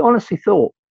we honestly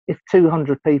thought, if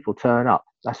 200 people turn up,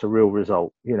 that's a real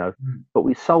result, you know. But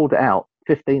we sold it out,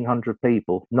 1,500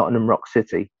 people, Nottingham Rock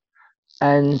City.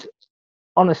 And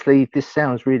honestly, this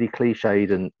sounds really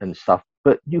cliched and stuff,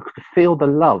 but you could feel the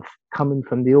love coming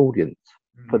from the audience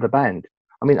for the band.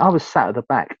 I mean, I was sat at the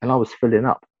back and I was filling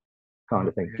up, kind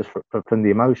of thing, just from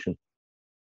the emotion.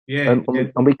 Yeah.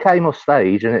 And we came off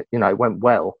stage and it went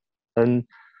well, and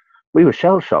we were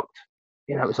shell shocked.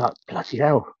 You know, it was like, bloody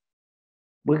hell,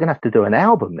 we're going to have to do an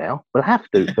album now. We'll have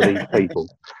to for these people.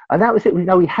 And that was it.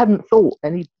 We hadn't thought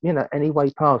any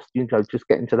way past, just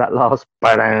getting to that last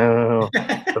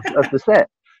of the set,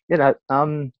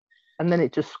 and then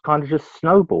it just kind of just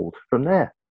snowballed from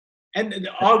there. And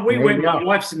we went, my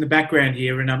wife's in the background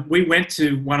here, and we went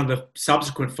to one of the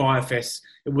subsequent Firefests.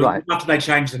 It was after they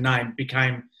changed the name,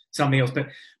 became something else. But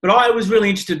I was really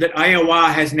interested that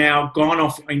AOR has now gone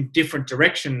off in different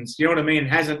directions. You know what I mean?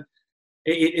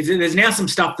 There's now some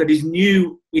stuff that is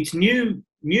new. It's new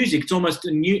music. It's almost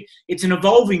it's an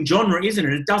evolving genre, isn't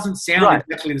it? It doesn't sound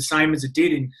exactly the same as it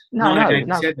did in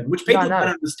 1987, which people don't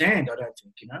understand, I don't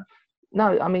think,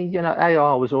 No, I mean,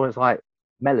 AOR was always like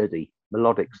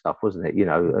melodic stuff, wasn't it?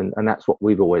 And that's what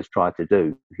we've always tried to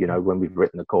do. When we've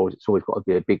written the chorus, it's always got to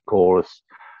be a big chorus,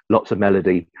 lots of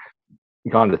melody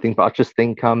kind of thing. But I just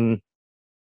think,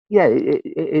 it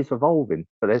is evolving,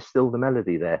 but there's still the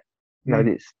melody there.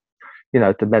 It's,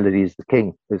 the melody is the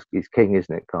king. Is king,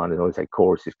 isn't it? Kind of. I always say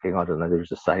chorus is king. I don't know.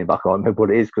 There's a saying, but I can't remember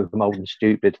what it is because I'm old and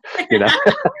stupid.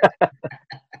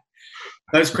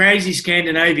 Those crazy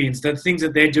Scandinavians, the things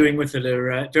that they're doing with it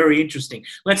are very interesting.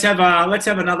 Let's have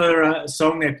another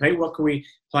song there, Pete. What can we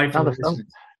play for the listeners?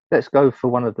 Let's go for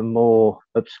one of the more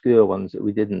obscure ones that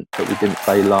we didn't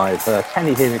play live. Can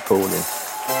You Hear Me Calling?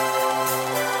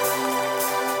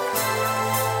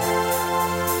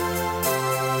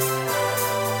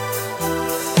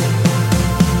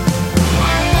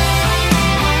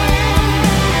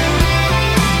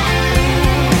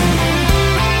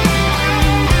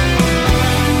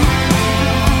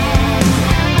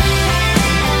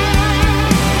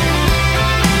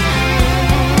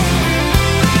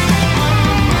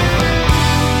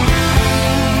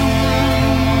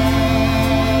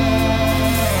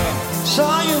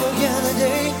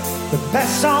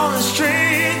 That's on the street.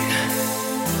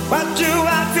 Why do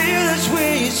I feel this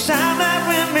way? It's time that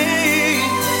we meet.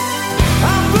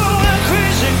 I'm going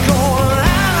crazy, going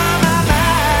out of my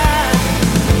mind.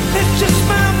 It's just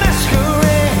my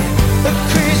masquerade, the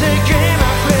crazy game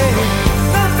I play.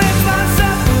 Nothing flies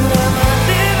up, but I'm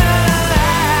living a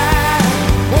lie.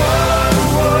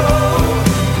 Whoa, whoa,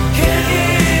 can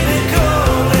you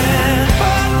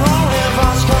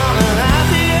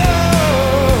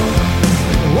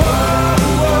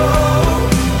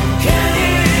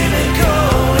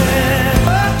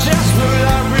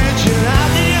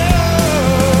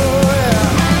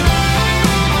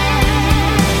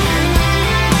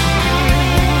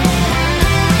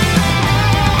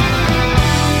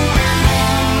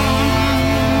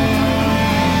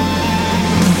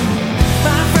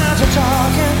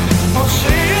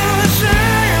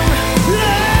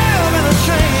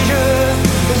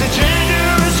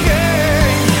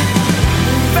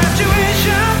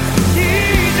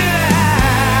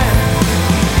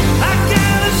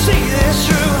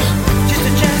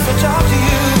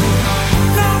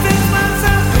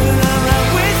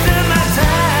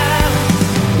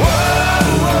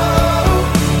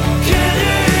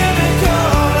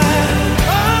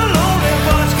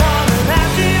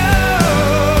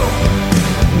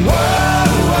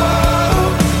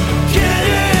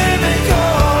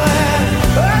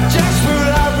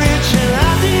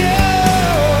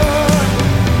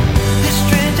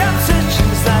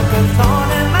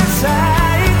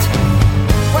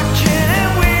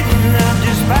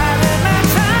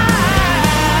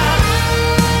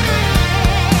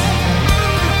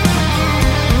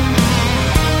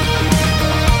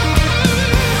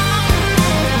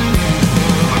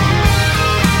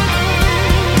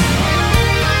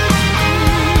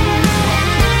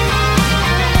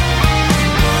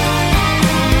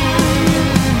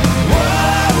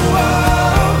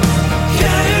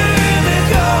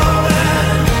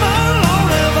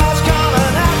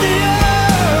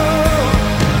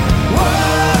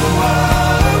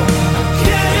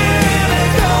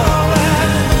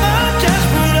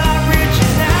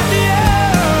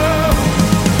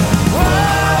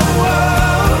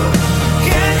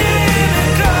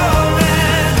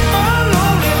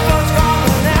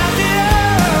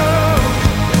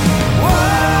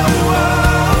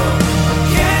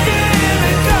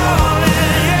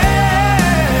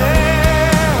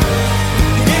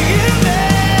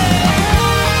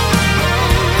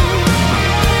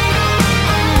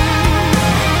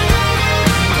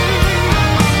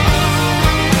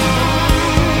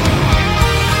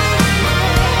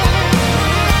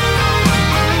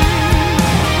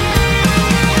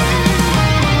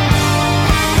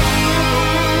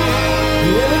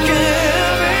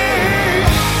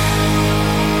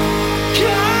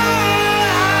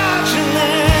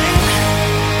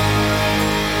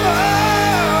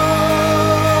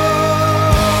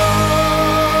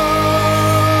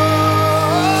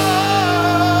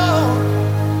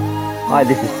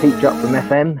Pete Jupp from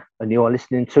FM, and you are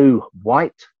listening to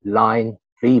White Line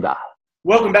Fever.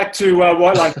 Welcome back to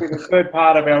White Line Fever, the third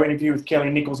part of our interview with Kelly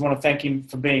Nichols. I want to thank him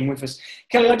for being with us.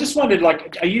 Kelly, I just wondered,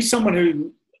 like, are you someone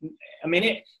who, I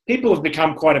mean, people have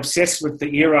become quite obsessed with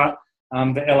the era.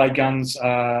 The LA Guns,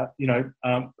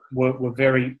 were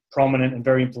very prominent and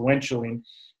very influential in.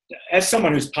 As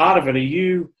someone who's part of it, are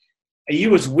you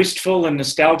as wistful and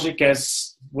nostalgic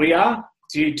as we are?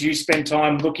 Do you spend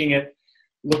time looking at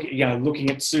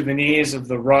souvenirs of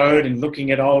the road and looking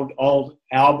at old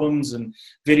albums and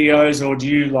videos, or do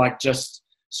you like just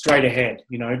straight ahead?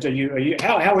 You know,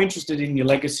 how interested in your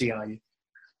legacy are you?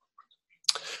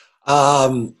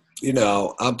 You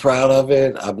know, I'm proud of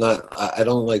it. I'm not. I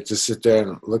don't like to sit there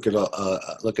and look at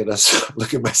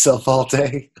myself all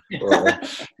day, or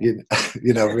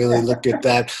really look at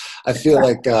that. I feel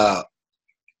like had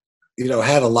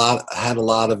a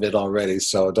lot of it already,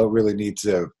 so I don't really need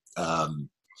to.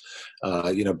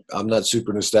 I'm not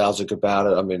super nostalgic about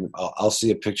it. I mean, I'll see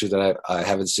a picture that I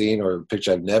haven't seen, or a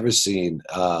picture I've never seen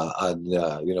on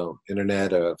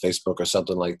internet or Facebook or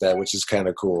something like that, which is kind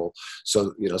of cool.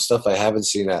 So stuff I haven't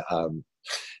seen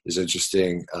is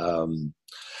interesting.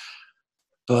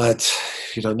 But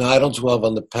no, I don't dwell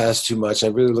on the past too much.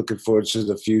 I'm really looking forward to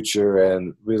the future,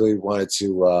 and really wanted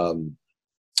to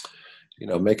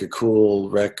make a cool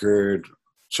record.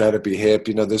 Try to be hip.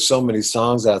 There's so many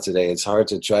songs out today. It's hard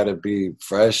to try to be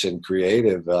fresh and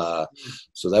creative.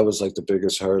 So that was like the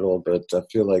biggest hurdle. But I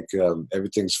feel like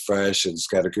everything's fresh and it's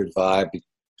got a good vibe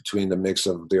between the mix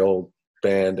of the old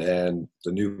band and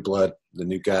the new blood, the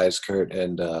new guys, Kurt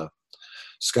and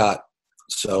Scott.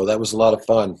 So that was a lot of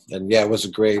fun. And yeah, it was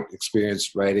a great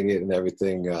experience writing it and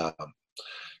everything.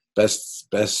 Best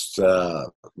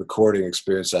recording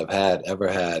experience I've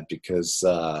ever had, because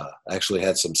I actually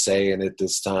had some say in it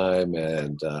this time,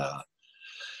 and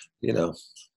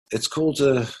it's cool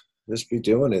to just be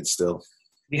doing it still.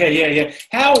 Yeah.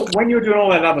 When you were doing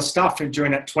all that other stuff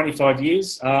during that 25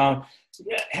 years, how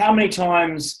many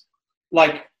times,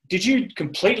 like, did you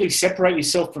completely separate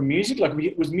yourself from music? Like,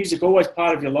 was music always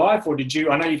part of your life, or did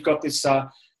you? I know you've got this.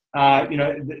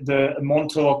 The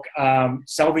Montauk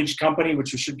salvage company,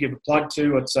 which we should give a plug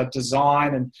to. It's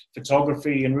design and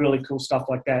photography and really cool stuff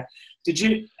like that. Did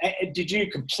you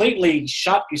completely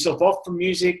shut yourself off from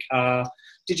music?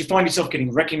 Did you find yourself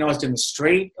getting recognized in the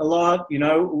street a lot?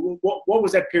 What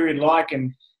was that period like,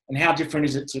 and how different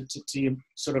is it to your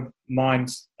sort of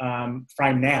mind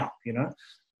frame now?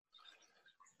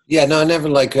 Yeah, no, I never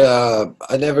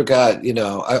got,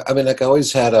 I mean, like, I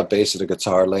always had a bass and a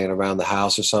guitar laying around the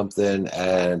house or something.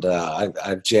 And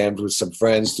I've jammed with some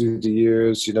friends through the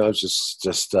years, having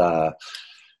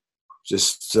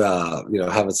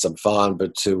some fun.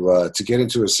 But to get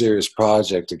into a serious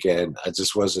project again, I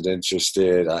just wasn't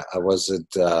interested. I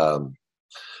wasn't, I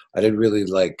didn't really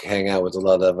like hang out with a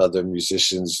lot of other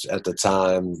musicians at the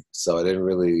time. So I didn't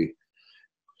really,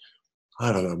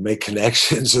 make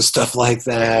connections and stuff like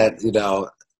that,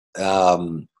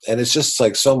 and it's just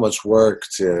like so much work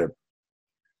to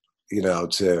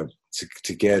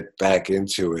get back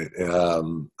into it.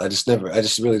 I just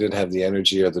really didn't have the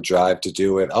energy or the drive to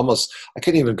do it. I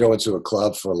couldn't even go into a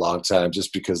club for a long time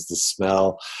just because the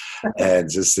smell and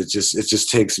it just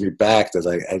takes me back that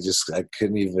I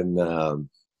couldn't even,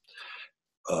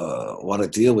 want to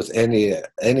deal with any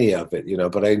of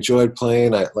it, but I enjoyed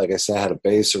playing. Like I said, I had a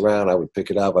bass around. I would pick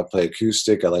it up. I play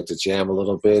acoustic. I like to jam a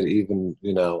little bit, even,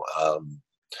 and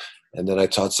then I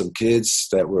taught some kids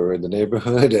that were in the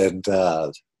neighborhood, and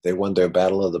they won their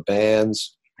battle of the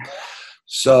bands.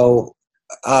 So,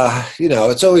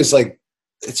 it's always like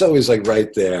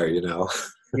right there,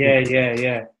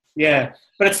 Yeah.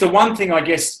 But it's the one thing I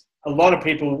guess a lot of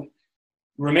people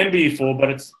remember you for,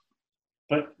 but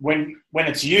when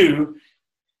it's you,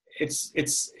 it's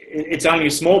only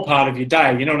a small part of your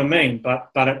day. You know what I mean? But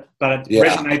it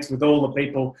resonates with all the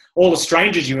people, all the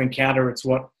strangers you encounter. It's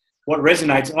what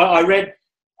resonates. I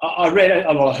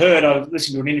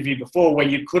listened to an interview before where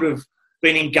you could have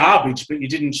been in garbage, but you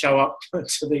didn't show up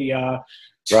to the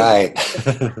right.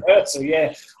 So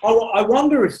yeah, I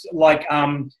wonder if, like,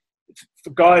 for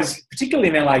guys, particularly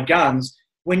in LA Guns,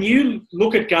 when you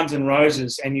look at Guns N'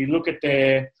 Roses and you look at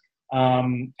their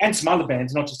and some other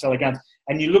bands, not just LA Guns,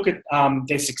 and you look at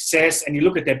their success and you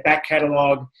look at their back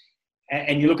catalogue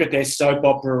and you look at their soap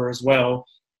opera as well,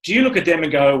 do you look at them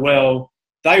and go, well,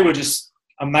 they were just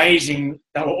amazing,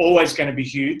 they were always going to be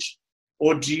huge?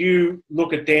 Or do you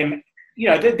look at them,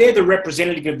 they're the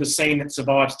representative of the scene that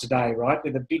survives today, right?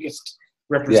 They're the biggest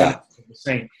representative of the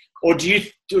scene. Or do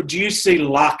you see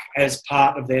luck as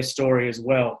part of their story as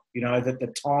well? That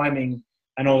the timing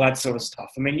and all that sort of stuff.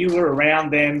 I mean, you were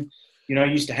around them, You know,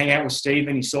 you used to hang out with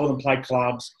Stephen. You saw them play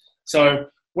clubs. So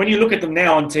when you look at them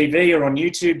now on TV or on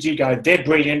YouTube, do you go, they're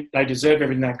brilliant, they deserve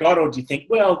everything they got, or do you think,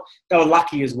 well, they were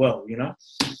lucky as well, you know?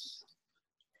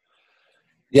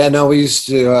 Yeah, no, we used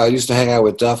to hang out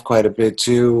with Duff quite a bit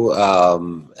too,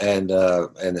 and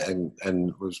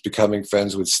was becoming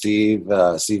friends with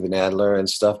Steven Adler and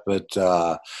stuff. But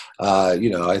you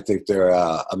know, I think they're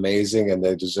amazing, and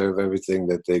they deserve everything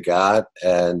that they got.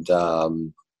 And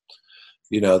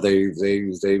you know,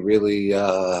 they really, you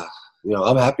know,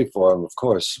 I'm happy for them, of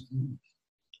course.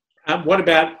 What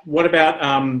about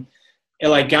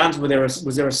LA Guns?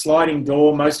 Was there a sliding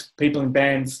door? Most people in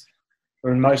bands,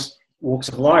 or in most walks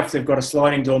of life, they've got a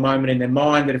sliding door moment in their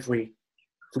mind that if we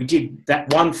did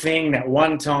that one thing that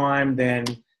one time, then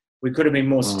we could have been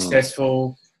more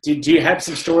successful. Do you have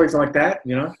some stories like that,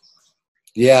 you know?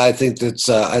 Yeah, I think it's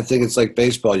like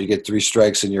baseball. You get 3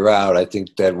 strikes and you're out. I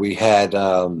think that we had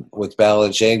with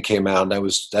Ballad Jane came out, and that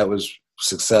was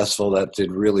successful. That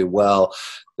did really well.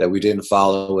 That we didn't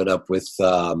follow it up with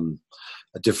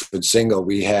a different single.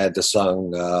 We had the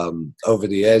song Over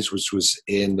the Edge, which was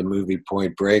in the movie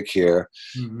Point Break here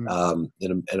in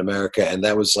America, and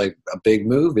that was like a big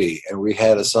movie, and we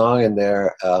had a song in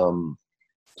there.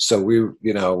 So we're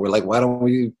like, why don't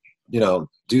we,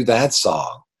 do that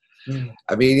song?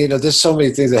 I mean, there's so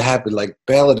many things that happened, like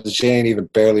Ballad of Jane even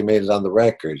barely made it on the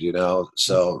record,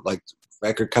 so like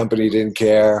record company didn't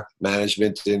care,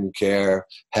 management didn't care,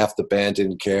 half the band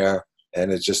didn't care,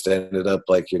 and it just ended up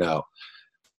like,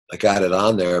 I got it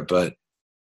on there, but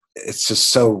it's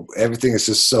just everything is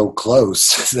just so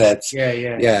close that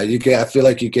I feel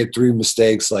like you get 3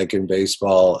 mistakes like in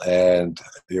baseball and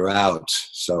you're out.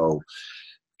 So,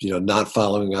 not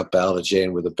following up Ballad of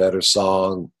Jane with a better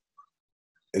song,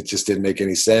 it just didn't make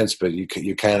any sense. But you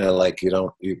kind of like,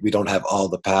 we don't have all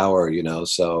the power,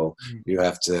 so you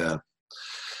have to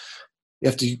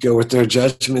go with their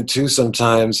judgment too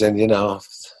sometimes, and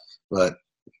but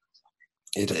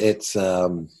it's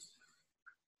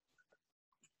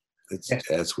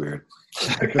weird.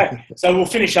 Okay, so we'll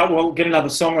finish up. We'll get another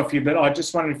song off you, but I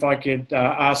just wondered if I could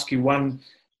ask you one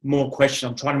more question.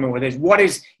 I'm trying to remember what it is. What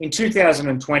is in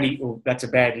 2020? Oh, that's a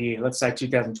bad year. Let's say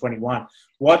 2021.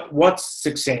 What's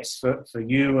success for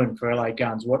you and for LA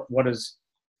Guns? What does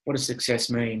success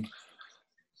mean?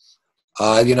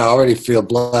 I already feel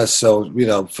blessed. So,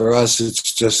 for us,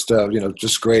 it's just,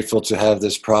 just grateful to have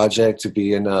this project, to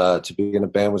be in a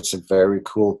band with some very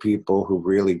cool people who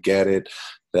really get it,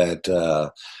 that,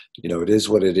 it is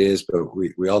what it is, but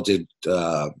we all did,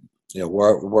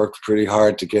 worked pretty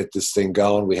hard to get this thing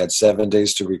going. We had 7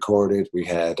 days to record it. We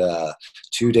had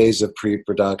 2 days of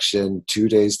pre-production, 2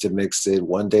 days to mix it,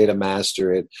 1 day to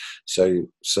master it. So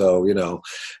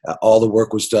all the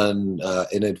work was done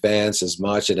in advance as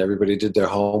much, and everybody did their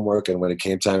homework. And when it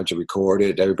came time to record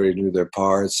it, everybody knew their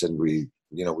parts, and we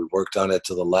worked on it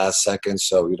to the last second.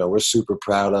 So, we're super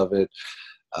proud of it.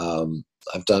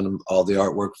 I've done all the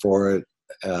artwork for it.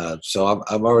 So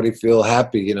I'm already feel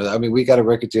happy. We got a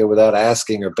record deal without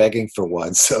asking or begging for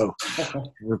one. So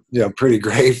we're pretty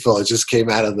grateful. It just came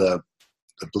out of the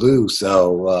blue.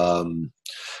 So,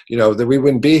 that we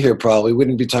wouldn't be here probably. We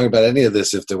wouldn't be talking about any of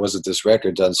this if there wasn't this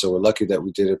record done. So we're lucky that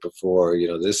we did it before,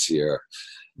 this year.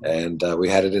 And we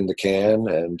had it in the can.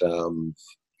 And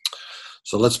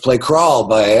so let's play Crawl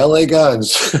by LA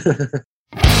Guns.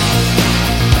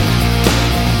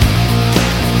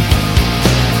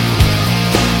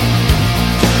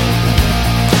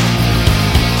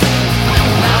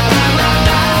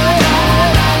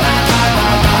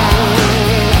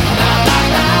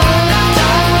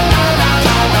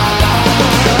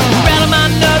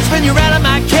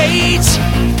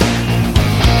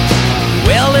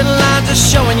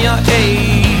 Showing your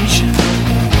age.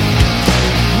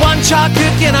 One chalk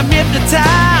hook and I'm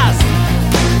hypnotized.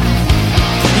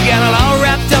 You got it all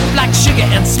wrapped up like sugar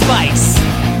and spice.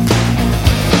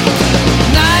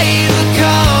 Night will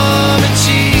come and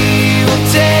she will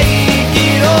take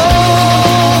it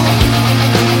all.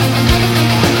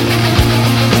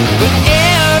 But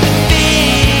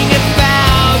everything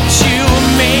about you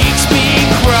makes me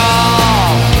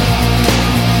crawl.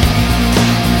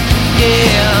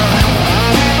 Yeah.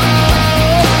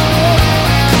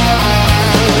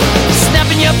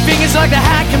 Fingers like the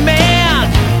high command.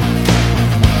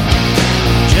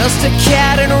 Just a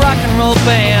cat in a rock and roll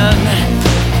band.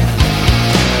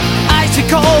 Icy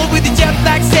cold with the jet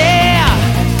black stare.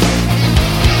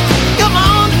 Come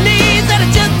on the knees and I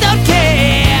just don't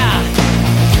care.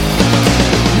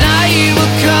 Night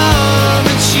will come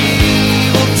and she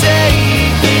will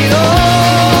take it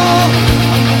all.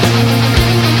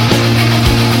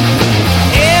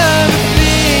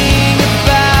 Everything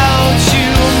about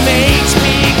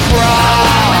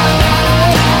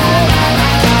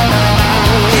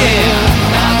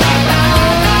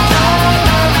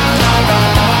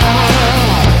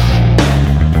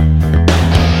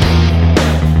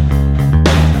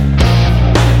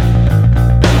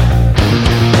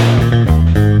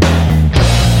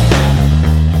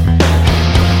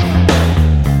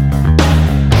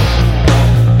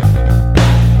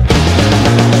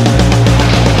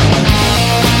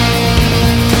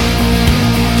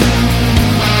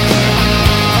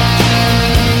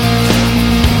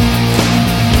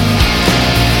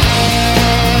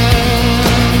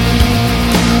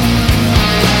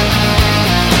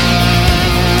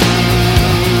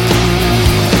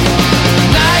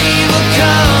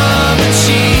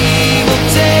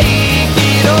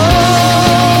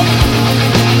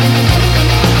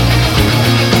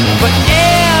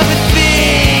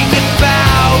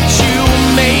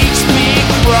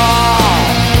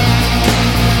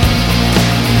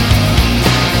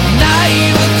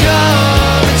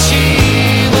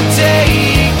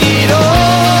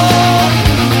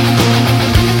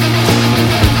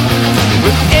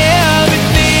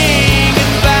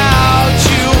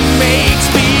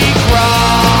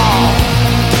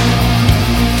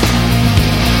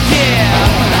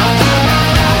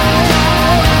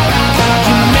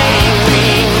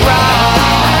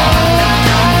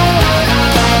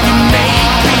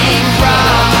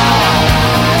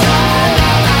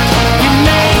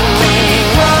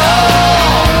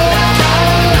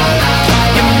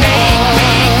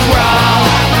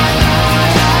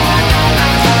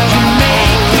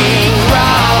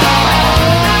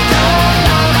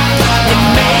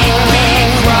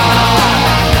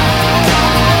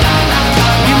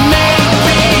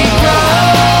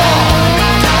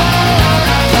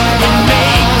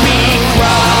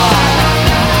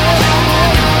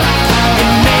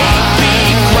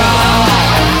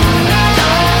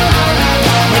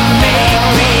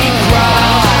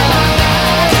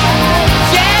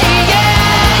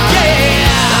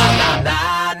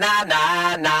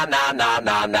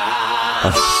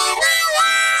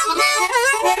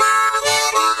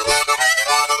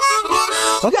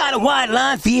white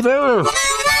line fever.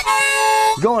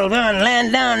 Going to run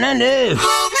land down under.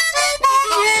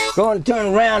 Going to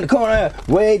turn around the corner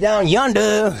way down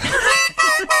yonder.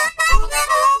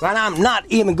 But I'm not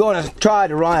even going to try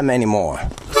to rhyme anymore.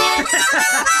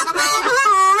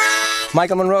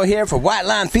 Michael Monroe here for White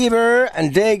Line Fever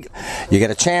and Dig. You get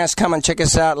a chance, come and check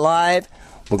us out live.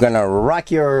 We're going to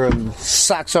rock your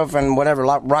socks off and whatever,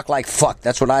 rock like fuck.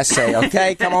 That's what I say,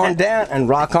 okay? Come on down and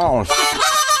rock on.